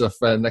 picks of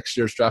next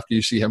year's draft? Do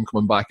you see him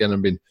coming back in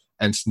and being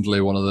instantly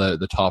one of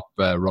the top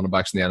running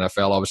backs in the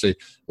NFL? Obviously,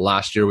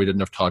 last year we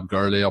didn't have Todd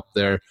Gurley up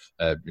there.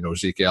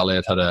 Zeke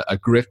Elliott had a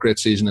great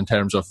season in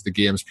terms of the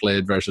games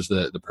played versus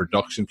the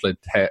production played.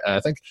 I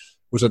think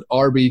was it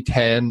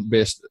RB10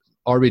 based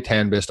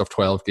off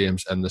 12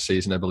 games in the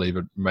season. I believe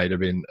it might have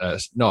been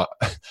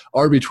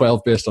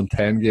RB12 based on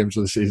 10 games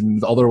of the season,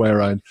 the other way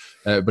around.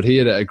 But he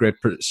had a great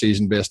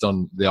season based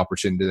on the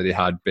opportunity that he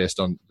had based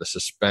on the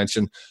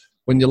suspension.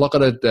 When you look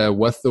at it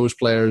with those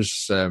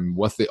players,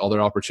 with the other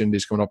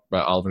opportunities coming up,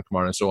 Alvin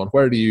Kamara and so on,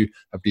 where do you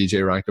have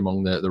DJ ranked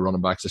among the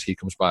running backs as he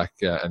comes back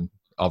and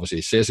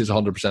obviously says he's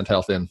 100%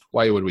 healthy? And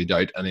why would we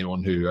doubt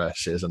anyone who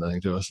says anything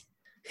to us?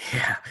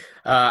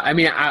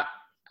 Yeah.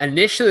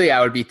 Initially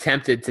I would be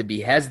tempted to be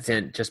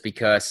hesitant just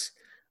because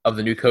of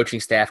the new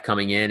coaching staff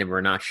coming in, and we're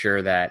not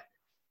sure that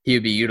he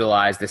would be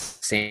utilized the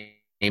same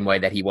way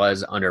that he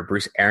was under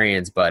Bruce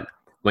Arians. But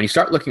when you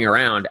start looking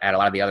around at a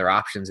lot of the other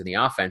options in the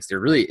offense, there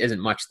really isn't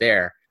much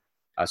there.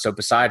 So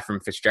beside from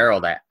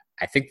Fitzgerald, I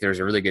think there's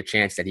a really good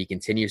chance that he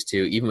continues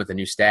to, even with the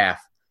new staff,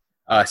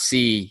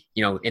 see,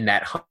 in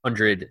that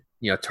 100,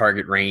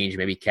 target range,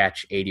 maybe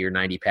catch 80 or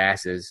 90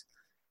 passes.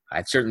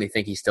 I certainly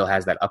think he still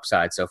has that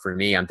upside. So for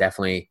me, I'm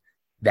definitely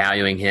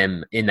valuing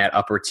him in that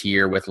upper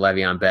tier with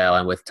Le'Veon Bell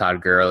and with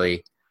Todd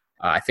Gurley.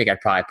 I think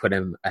I'd probably put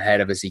him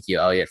ahead of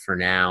Ezekiel Elliott for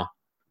now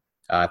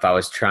if I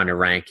was trying to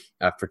rank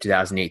for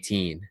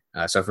 2018.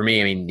 So for me,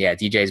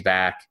 DJ's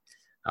back.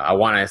 I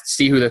want to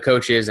see who the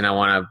coach is, and I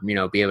want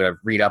to, be able to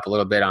read up a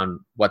little bit on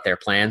what their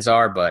plans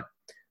are. But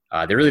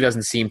there really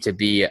doesn't seem to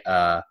be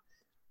a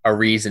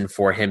reason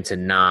for him to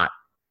not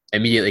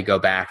immediately go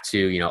back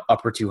to,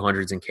 upper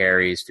 200s in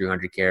carries,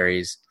 300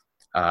 carries,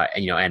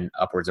 and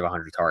upwards of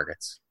 100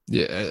 targets.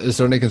 Yeah, is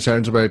there any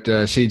concerns about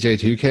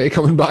CJ2K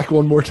coming back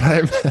one more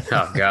time?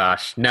 Oh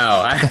gosh,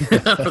 no!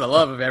 For the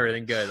love of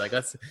everything good,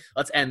 let's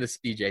end the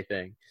CJ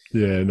thing.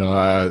 Yeah,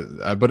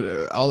 no.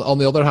 But on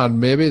the other hand,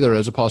 maybe there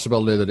is a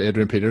possibility that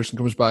Adrian Peterson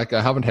comes back.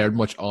 I haven't heard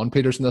much on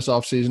Peterson this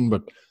offseason,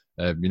 but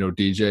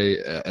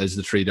DJ is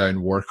the 3-down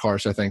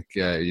workhorse. I think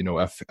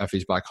if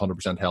he's back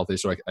 100% healthy,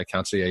 so I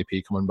can't see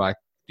AP coming back.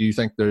 Do you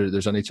think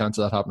there's any chance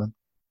of that happening?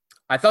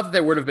 I thought that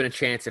there would have been a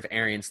chance if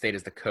Arians stayed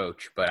as the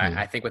coach, but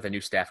I think with a new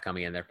staff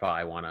coming in, they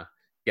probably want to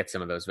get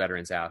some of those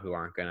veterans out who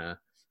aren't going to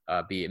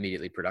be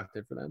immediately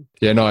productive for them.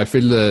 Yeah, no, I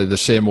feel the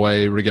same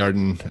way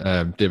regarding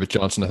David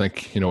Johnson. I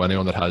think,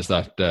 anyone that has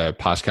that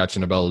pass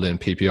catching ability in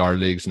PPR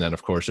leagues, and then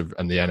of course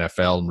in the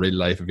NFL in real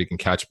life, if he can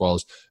catch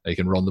balls, he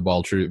can run the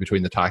ball through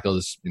between the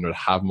tackles, to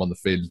have him on the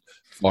field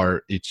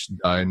for each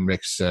down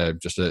makes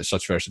just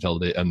such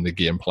versatility in the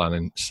game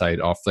planning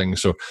side of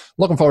things. So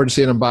looking forward to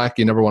seeing him back.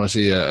 You never want to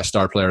see a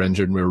star player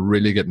injured, and we're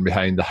really getting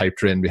behind the hype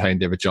train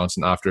behind David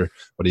Johnson after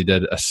what he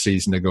did a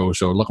season ago.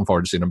 So looking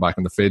forward to seeing him back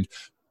on the field.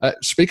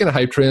 Speaking of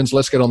hype trains,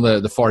 let's get on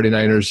the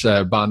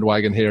 49ers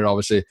bandwagon here.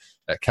 Obviously,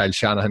 Kyle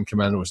Shanahan came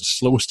in. It was a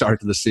slow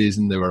start to the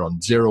season. They were on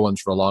 0-1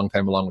 for a long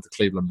time along with the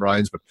Cleveland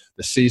Browns, but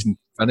the season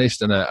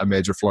finished in a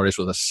major flourish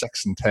with a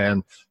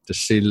 6-10 to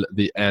seal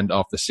the end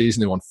of the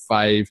season. They won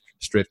 5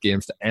 straight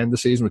games to end the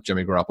season with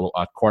Jimmy Garoppolo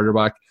at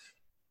quarterback.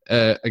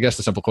 I guess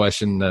the simple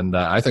question, and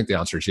I think the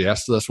answer is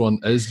yes to this one,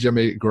 is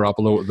Jimmy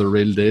Garoppolo the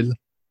real deal?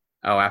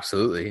 Oh,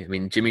 absolutely.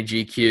 Jimmy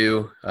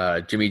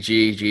GQ, Jimmy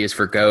G is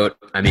for GOAT.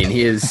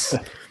 He is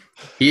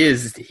he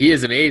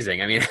is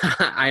amazing.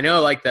 I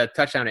know the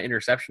touchdown to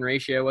interception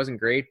ratio wasn't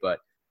great, but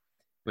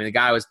the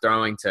guy was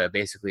throwing to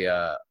basically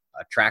a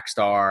track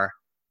star,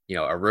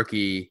 a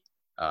rookie,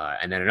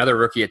 and then another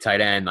rookie at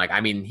tight end.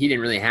 He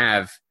didn't really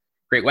have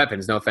great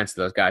weapons. No offense to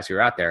those guys who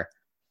are out there,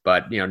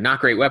 but not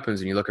great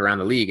weapons when you look around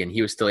the league, and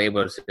he was still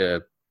able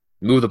to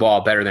move the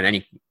ball better than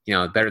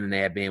better than they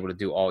had been able to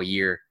do all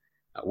year.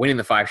 Winning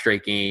the 5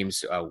 straight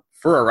games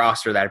for a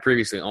roster that had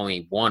previously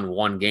only won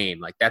 1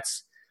 game.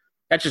 That's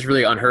just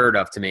really unheard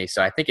of to me.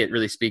 So I think it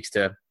really speaks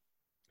to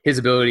his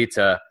ability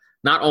to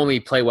not only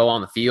play well on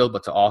the field,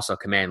 but to also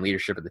command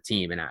leadership of the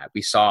team. And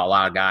we saw a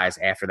lot of guys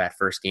after that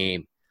first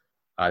game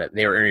that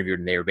they were interviewed,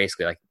 and they were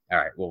basically like, all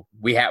right, well,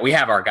 we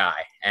have our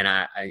guy. And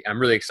I'm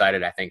really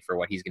excited, I think, for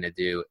what he's going to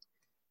do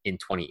in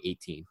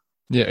 2018.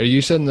 Yeah, are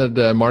you saying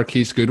that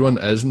Marquise Goodwin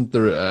isn't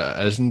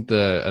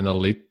an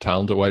elite,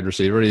 talented wide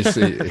receiver?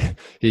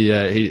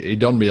 He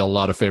done me a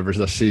lot of favors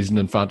this season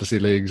in fantasy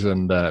leagues,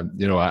 and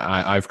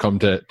I've come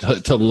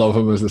to love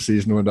him as the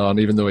season went on.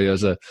 Even though he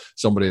has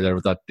somebody there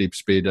with that deep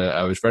speed,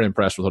 I was very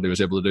impressed with what he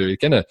was able to do. He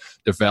kind of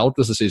developed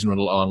as the season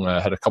went along.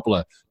 Had a couple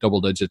of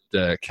double-digit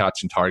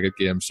catch and target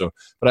games. So,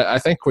 but I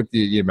think what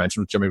you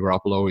mentioned with Jimmy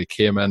Garoppolo, he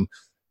came in.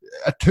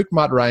 It took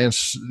Matt Ryan,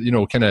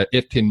 kind of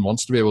 18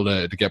 months to be able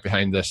to get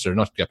behind this, or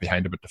not get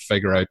behind it, but to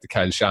figure out the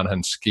Kyle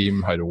Shanahan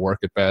scheme, how to work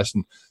it best.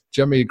 And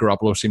Jimmy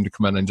Garoppolo seemed to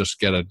come in and just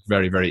get it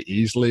very, very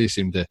easily. He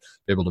seemed to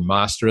be able to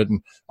master it.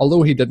 And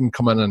although he didn't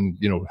come in and,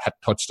 hit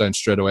touchdowns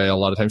straight away a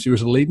lot of times, he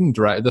was a leading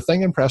drive. The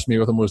thing that impressed me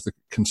with him was the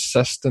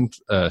consistent,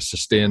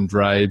 sustained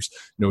drives,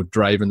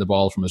 driving the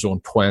ball from his own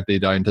 20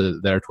 down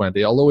to their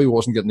 20. Although he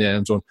wasn't getting the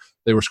end zone,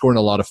 they were scoring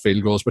a lot of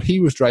field goals, but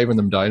he was driving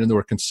them down, and there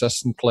were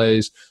consistent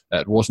plays.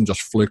 It wasn't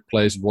just fluke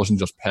plays. It wasn't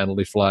just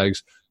penalty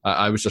flags.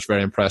 I was just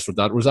very impressed with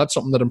that. Was that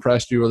something that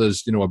impressed you with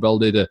his,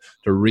 ability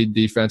to read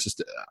defenses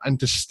and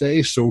to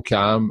stay so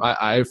calm?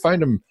 I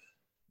find him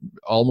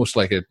almost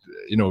like it.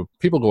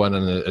 People go in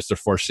and it's their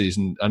first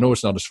season. I know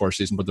it's not his first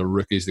season, but they're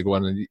rookies. They go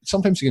in and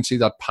sometimes you can see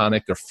that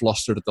panic. They're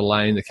flustered at the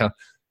line. They can't.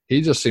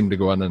 He just seemed to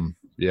go in and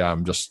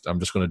I'm just going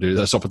to do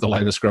this up at the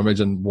line of scrimmage,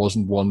 and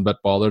wasn't one bit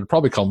bothered. It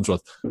probably comes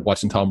with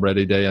watching Tom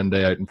Brady day in,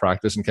 day out in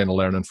practice and kind of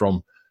learning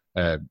from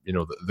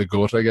the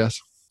GOAT, I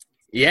guess.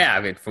 Yeah,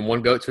 I mean, from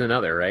one goat to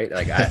another, right?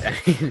 Like,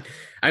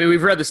 I mean,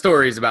 we've read the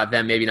stories about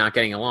them maybe not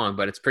getting along,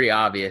 but it's pretty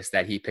obvious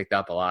that he picked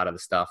up a lot of the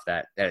stuff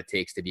that it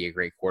takes to be a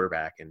great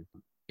quarterback. And,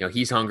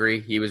 he's hungry.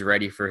 He was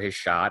ready for his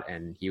shot,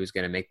 and he was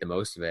going to make the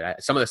most of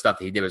it. Some of the stuff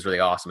that he did was really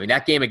awesome. I mean,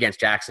 that game against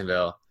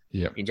Jacksonville,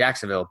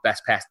 Jacksonville,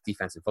 best pass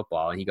defense in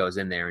football, and he goes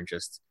in there and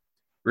just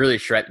really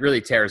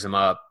tears him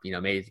up,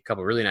 made a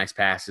couple really nice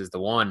passes. The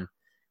one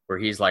where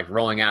he's like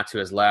rolling out to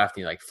his left,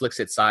 and he like flicks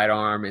it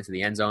sidearm into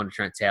the end zone to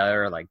Trent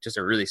Taylor, like just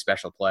a really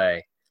special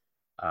play.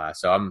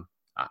 So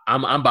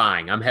I'm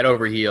buying. I'm head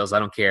over heels. I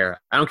don't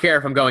care. I don't care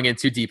if I'm going in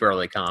too deep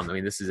early, I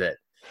mean, this is it.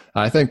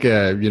 I think,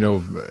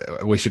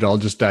 we should all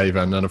just dive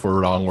in, and if we're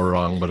wrong, we're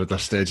wrong. But at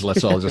this stage,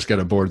 let's all just get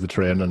aboard the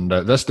train. And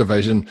this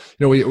division,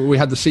 we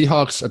had the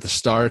Seahawks at the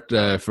start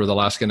for the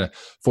last kind of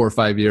 4 or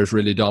 5 years,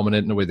 really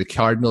dominating the way the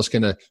Cardinals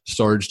kind of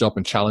surged up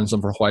and challenged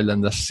them for a while.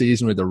 Then this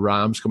season, with the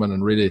Rams come in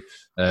and really,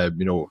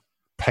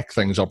 pick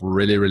things up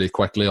really, really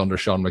quickly under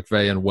Sean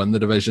McVay and win the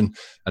division.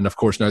 And of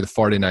course, now the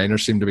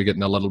 49ers seem to be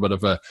getting a little bit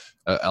of a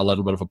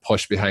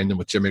push behind them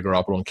with Jimmy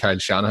Garoppolo and Kyle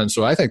Shanahan.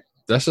 So I think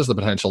this is the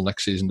potential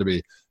next season to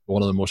be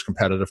one of the most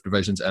competitive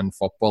divisions in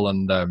football,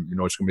 and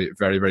it's going to be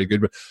very, very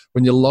good. But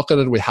when you look at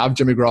it, we have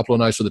Jimmy Garoppolo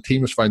now, so the team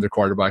has found their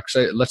quarterback.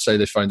 Let's say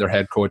they found their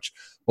head coach.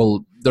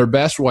 Well, their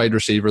best wide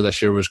receiver this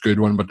year was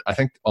Goodwin, but I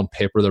think on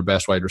paper their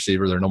best wide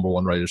receiver, their number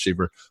one wide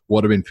receiver,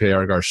 would have been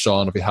Pierre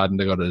Garçon if he hadn't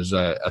got his,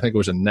 I think it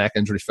was a neck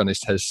injury,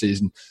 finished his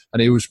season.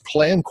 And he was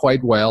playing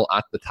quite well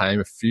at the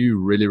time, a few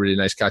really, really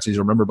nice catches. I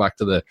remember back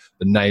to the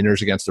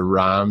Niners against the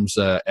Rams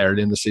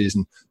early in the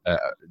season,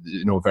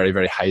 very,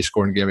 very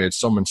high-scoring game. He had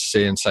some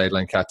insane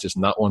sideline catches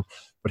in that one.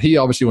 But he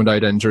obviously went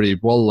out injured. He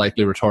will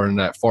likely return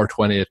for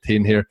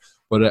 2018 here.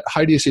 But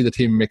how do you see the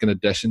team making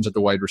additions at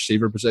the wide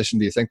receiver position?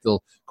 Do you think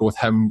they'll go with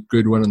him,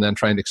 Goodwin, and then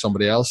try and take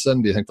somebody else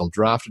in? Do you think they'll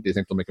draft it? Do you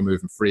think they'll make a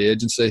move in free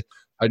agency?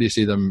 How do you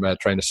see them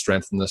trying to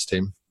strengthen this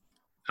team?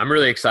 I'm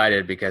really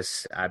excited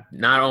because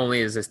not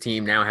only does this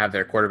team now have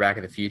their quarterback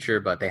of the future,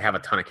 but they have a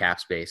ton of cap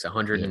space,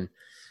 $123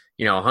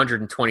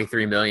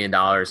 million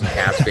in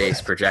cap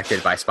space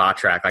projected by Spot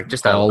Track, like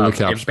just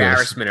an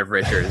embarrassment of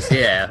riches.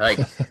 Yeah, like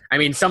I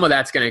mean, some of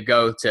that's going to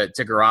go to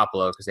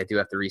Garoppolo because they do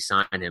have to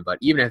re-sign him. But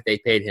even if they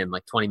paid him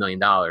like $20 million,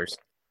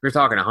 we're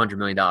talking $100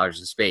 million in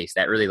space.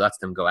 That really lets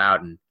them go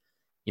out and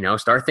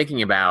start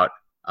thinking about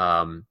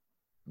a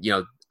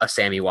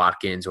Sammy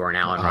Watkins or an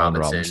Allen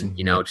Robinson.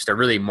 Just a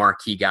really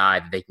marquee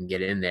guy that they can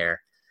get in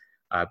there.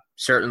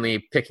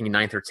 Certainly, picking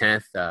 9th or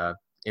 10th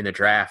in the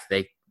draft,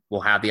 they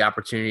will have the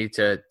opportunity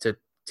to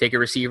take a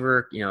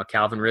receiver,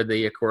 Calvin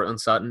Ridley, a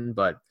Cortland Sutton,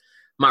 but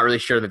I'm not really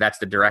sure that that's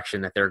the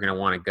direction that they're going to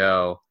want to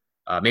go.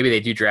 Maybe they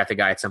do draft a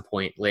guy at some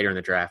point later in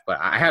the draft, but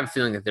I have a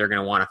feeling that they're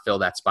going to want to fill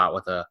that spot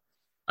with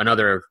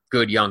another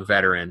good young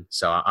veteran.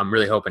 So I'm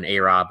really hoping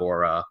A-Rob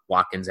or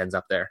Watkins ends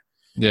up there.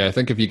 Yeah, I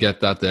think if you get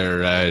that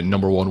there,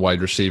 number one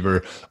wide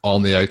receiver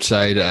on the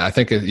outside, I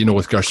think,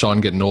 with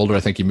Garçon getting older,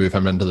 I think you move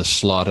him into the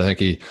slot. I think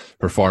he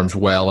performs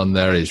well in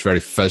there. He's very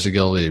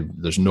physical.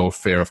 There's no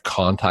fear of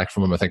contact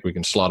from him. I think we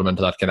can slot him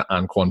into that kind of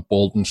Anquan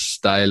Bolton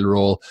style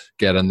role,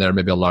 get in there,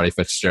 maybe a Larry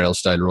Fitzgerald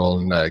style role,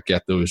 and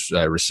get those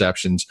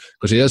receptions,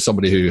 because he is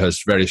somebody who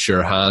has very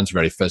sure hands,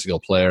 very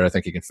physical player. I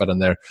think he can fit in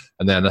there.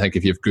 And then I think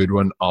if you have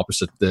Goodwin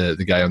opposite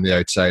the guy on the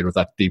outside with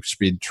that deep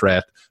speed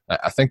threat,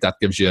 I think that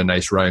gives you a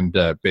nice round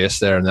base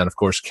there. And then, of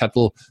course,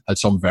 Kittle had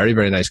some very,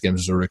 very nice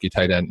games as a rookie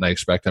tight end, and I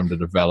expect him to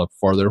develop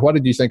further. What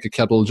did you think of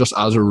Kittle just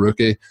as a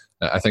rookie?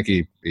 I think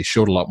he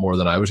showed a lot more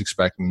than I was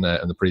expecting in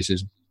the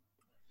preseason.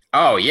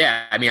 Oh,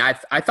 yeah. I mean,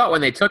 I thought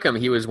when they took him,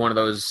 he was one of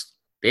those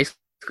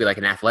basically like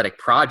an athletic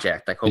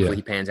project. Like, hopefully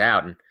he pans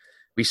out. And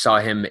we saw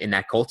him in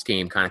that Colts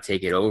game kind of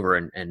take it over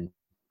and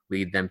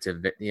lead them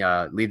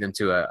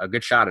to a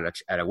good shot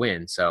at a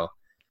win. So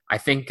I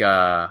think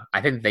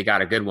they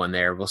got a good one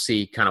there. We'll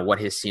see kind of what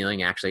his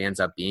ceiling actually ends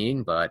up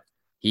being, but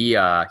he's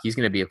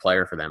going to be a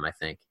player for them, I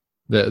think.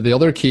 The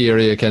other key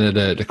area, kind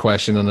of the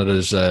question on it,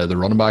 is the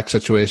running back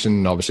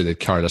situation. Obviously, they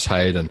Carlos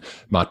Hyde and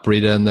Matt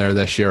Breida in there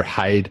this year.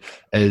 Hyde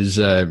is,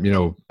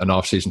 an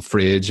off-season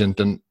free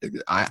agent, and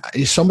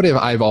he's somebody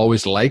I've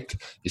always liked.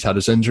 He's had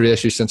his injury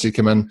issues since he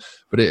came in,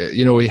 but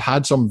he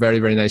had some very,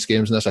 very nice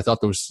games in this. I thought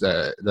those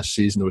this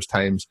season, those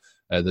times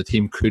the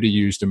team could have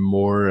used him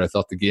more. I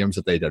thought the games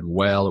that they did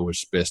well, it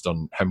was based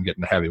on him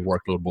getting a heavy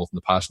workload both in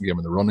the passing game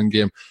and the running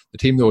game. The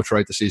team, though,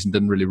 throughout the season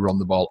didn't really run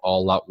the ball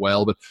all that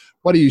well. But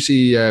what do you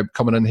see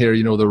coming in here?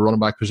 The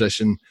running back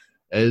position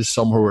is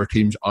somewhere where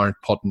teams aren't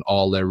putting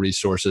all their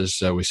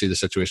resources. We see the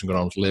situation going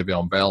on with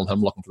Le'Veon Bell and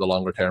him looking for the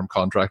longer-term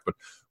contract. But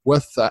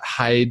with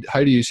Hyde,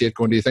 how do you see it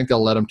going? Do you think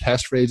they'll let him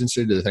test free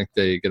agency? Do you think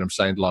they get him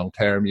signed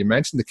long-term? You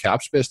mentioned the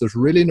cap space. There's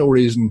really no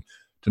reason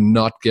to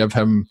not give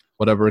him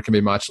whatever it can be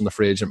matched on the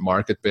free agent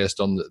market based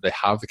on they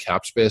have the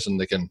cap space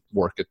and they can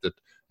work it that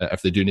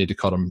if they do need to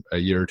cut him a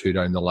year or two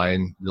down the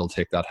line, they'll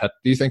take that hit.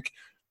 Do you think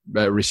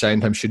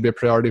resigning him should be a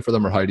priority for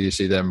them, or how do you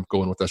see them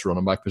going with this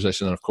running back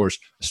position? And of course,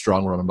 a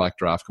strong running back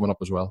draft coming up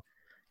as well.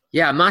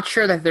 Yeah, I'm not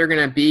sure that they're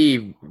going to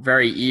be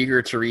very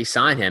eager to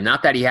re-sign him.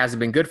 Not that he hasn't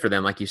been good for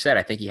them, like you said.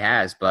 I think he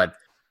has, but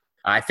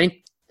I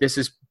think this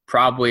is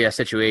probably a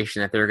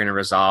situation that they're going to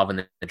resolve in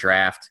the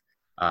draft.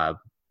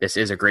 This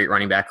is a great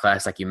running back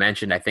class, like you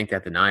mentioned. I think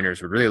that the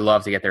Niners would really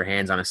love to get their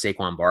hands on a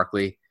Saquon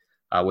Barkley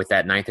with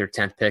that 9th or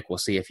 10th pick. We'll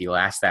see if he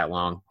lasts that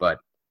long. But,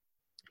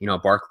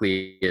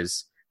 Barkley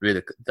is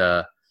really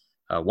the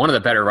one of the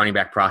better running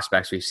back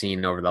prospects we've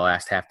seen over the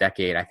last half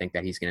decade. I think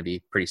that he's going to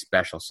be pretty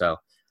special. So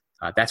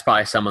that's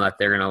probably someone that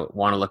they're going to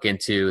want to look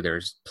into.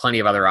 There's plenty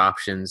of other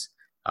options.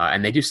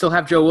 And they do still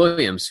have Joe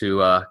Williams, who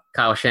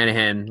Kyle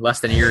Shanahan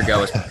less than a year ago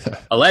was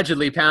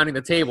allegedly pounding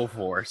the table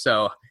for.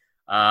 So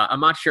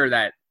I'm not sure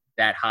that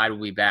Hyde will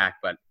be back,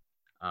 but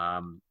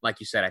like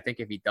you said, I think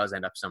if he does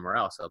end up somewhere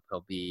else,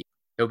 he'll be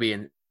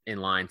in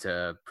line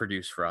to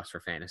produce for us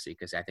for fantasy,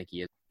 because I think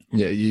he is.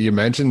 Yeah, you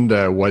mentioned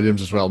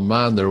Williams as well.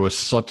 Man, there was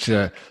such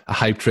a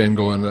hype train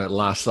going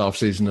last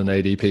offseason in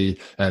ADP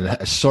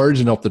and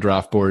surging up the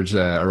draft boards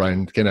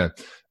around kind of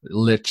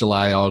late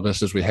July,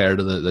 August, as we heard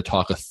of the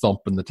talk of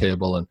thumping the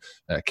table and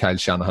Kyle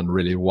Shanahan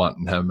really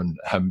wanting him and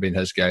him being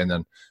his guy, and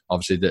then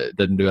obviously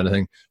didn't do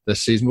anything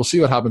this season. We'll see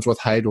what happens with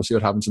Hyde. We'll see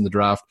what happens in the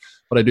draft.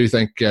 But I do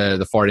think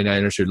the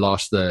 49ers,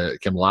 who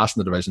came last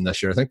in the division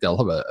this year, I think they'll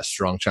have a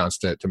strong chance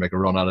to make a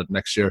run at it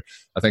next year.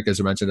 I think, as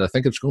I mentioned, I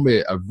think it's going to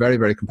be a very,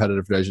 very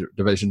competitive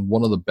division,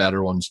 one of the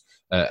better ones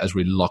as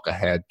we look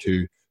ahead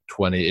to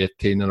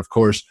 2018. And of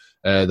course,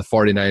 the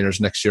 49ers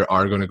next year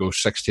are going to go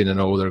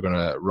 16-0. They're going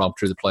to romp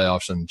through the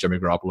playoffs, and Jimmy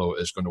Garoppolo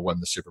is going to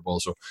win the Super Bowl.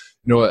 So,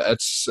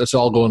 it's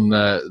all going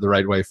the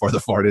right way for the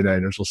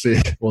 49ers.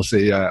 We'll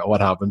see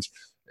what happens.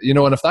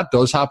 And if that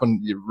does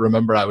happen,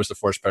 remember I was the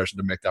first person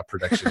to make that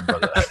prediction.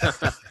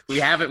 But we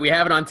have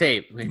it on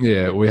tape.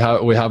 Yeah, we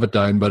have it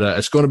down. But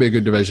it's going to be a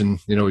good division.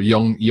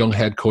 Young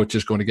head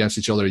coaches going against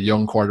each other,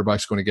 young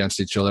quarterbacks going against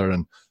each other,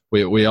 and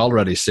we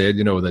already said,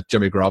 that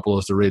Jimmy Garoppolo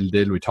is the real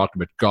deal. We talked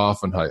about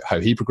Goff and how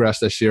he progressed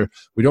this year.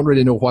 We don't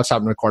really know what's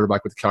happening at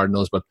quarterback with the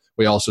Cardinals, but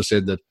we also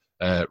said that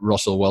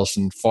Russell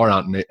Wilson for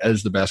Anthony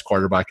is the best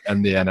quarterback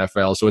in the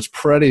NFL. So it's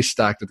pretty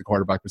stacked at the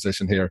quarterback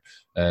position here,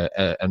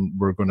 and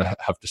we're going to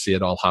have to see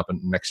it all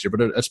happen next year.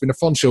 But it's been a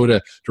fun show to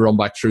run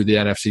back through the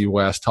NFC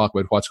West, talk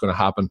about what's going to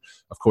happen.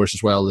 Of course,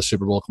 as well, the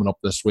Super Bowl coming up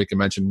this week. I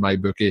mentioned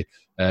MyBookie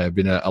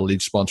being a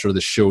lead sponsor of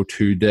the show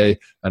today,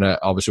 and I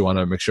obviously want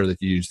to make sure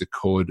that you use the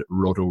code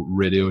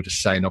ROTORadio to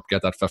sign up,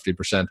 get that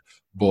 50%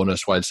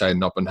 bonus while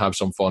signing up, and have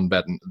some fun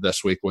betting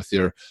this week with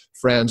your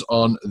friends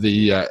on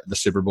the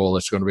Super Bowl.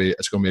 It's going to be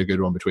a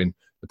good one between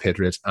the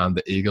Patriots and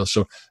the Eagles.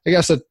 So I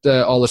guess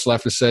that all that's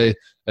left to say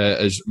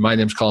is my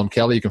name's Colin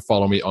Kelly. You can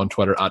follow me on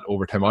Twitter at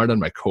Overtime Ireland.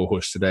 My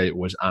co-host today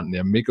was Anthony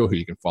Amico, who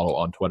you can follow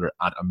on Twitter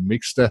at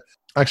Amixta.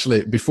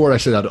 Actually, before I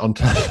say that,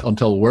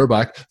 until we're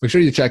back, make sure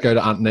you check out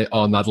Anthony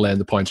on that Laying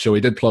the Point show. He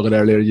did plug it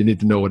earlier. You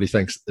need to know what he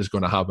thinks is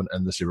going to happen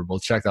in the Super Bowl.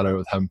 Check that out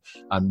with him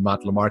and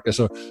Matt LaMarca.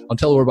 So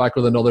until we're back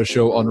with another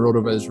show on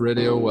RotoViz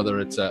Radio, whether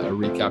it's a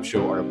recap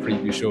show or a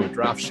preview show, a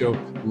draft show,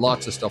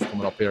 lots of stuff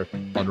coming up here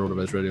on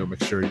RotoViz Radio.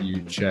 Make sure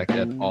you check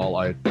it all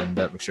out, and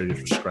make sure you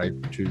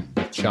subscribe to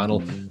the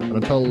channel. And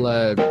until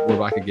we're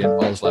back again,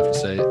 all that's left to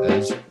say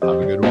is have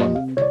a good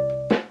one.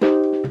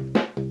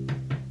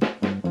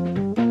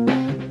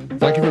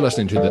 Thank you for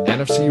listening to the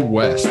NFC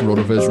West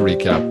RotoViz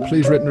Recap.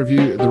 Please rate and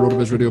review the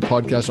RotoViz Radio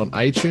podcast on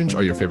iTunes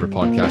or your favorite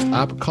podcast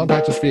app.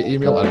 Contact us via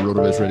email at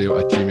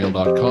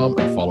rotovizradio@gmail.com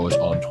and follow us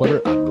on Twitter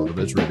at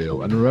RotoViz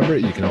Radio. And remember,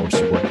 you can always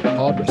support the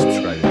pod by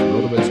subscribing to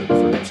RotoViz at a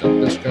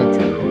 30% discount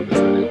through the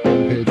RotoViz Radio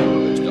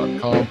homepage,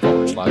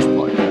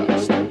 rotoviz.com/podcast.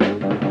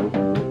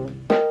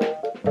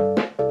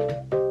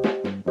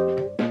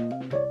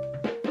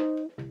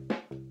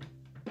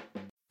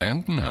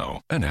 And now,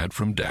 Now, an ad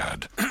from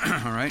Dad.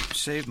 All right,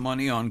 save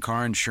money on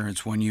car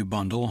insurance when you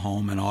bundle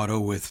home and auto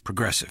with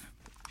Progressive.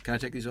 Can I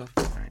take these off?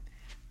 All right.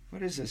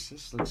 What is this?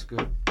 This looks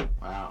good.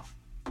 Wow,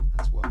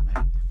 that's well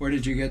made. Where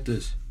did you get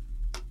this?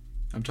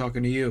 I'm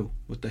talking to you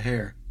with the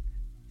hair.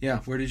 Yeah,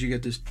 where did you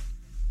get this?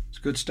 It's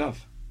good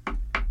stuff.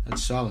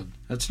 That's solid.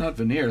 That's not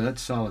veneer,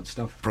 that's solid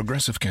stuff.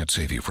 Progressive can't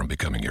save you from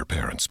becoming your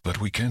parents,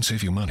 but we can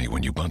save you money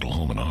when you bundle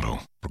home and auto.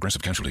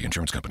 Progressive Casualty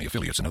Insurance Company,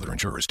 affiliates, and other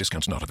insurers.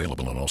 Discounts not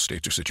available in all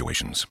states or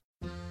situations.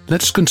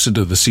 Let's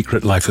consider the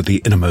secret life of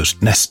the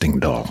innermost nesting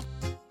doll.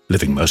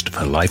 Living most of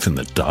her life in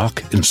the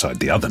dark, inside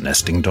the other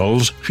nesting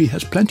dolls, she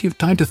has plenty of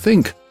time to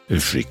think,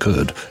 if she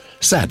could.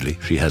 Sadly,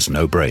 she has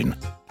no brain.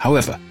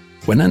 However,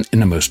 when an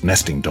innermost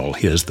nesting doll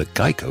hears that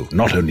Geico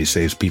not only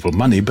saves people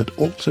money, but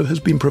also has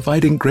been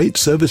providing great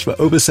service for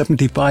over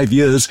 75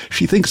 years,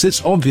 she thinks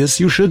it's obvious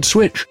you should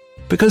switch.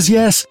 Because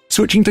yes,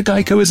 switching to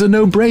Geico is a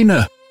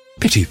no-brainer.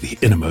 Pity the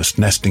innermost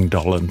nesting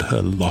doll and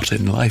her lot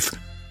in life.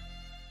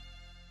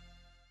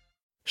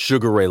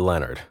 Sugar Ray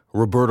Leonard,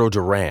 Roberto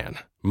Duran,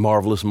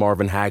 Marvelous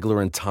Marvin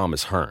Hagler, and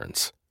Thomas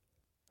Hearns.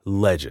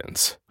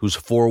 Legends, whose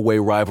four-way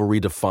rivalry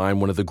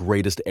defined one of the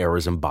greatest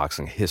eras in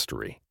boxing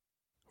history.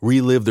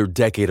 Relive their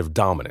decade of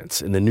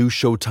dominance in the new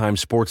Showtime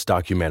sports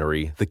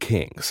documentary, The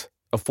Kings,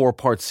 a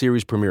 4-part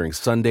series premiering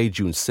Sunday,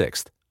 June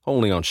 6th,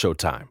 only on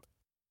Showtime.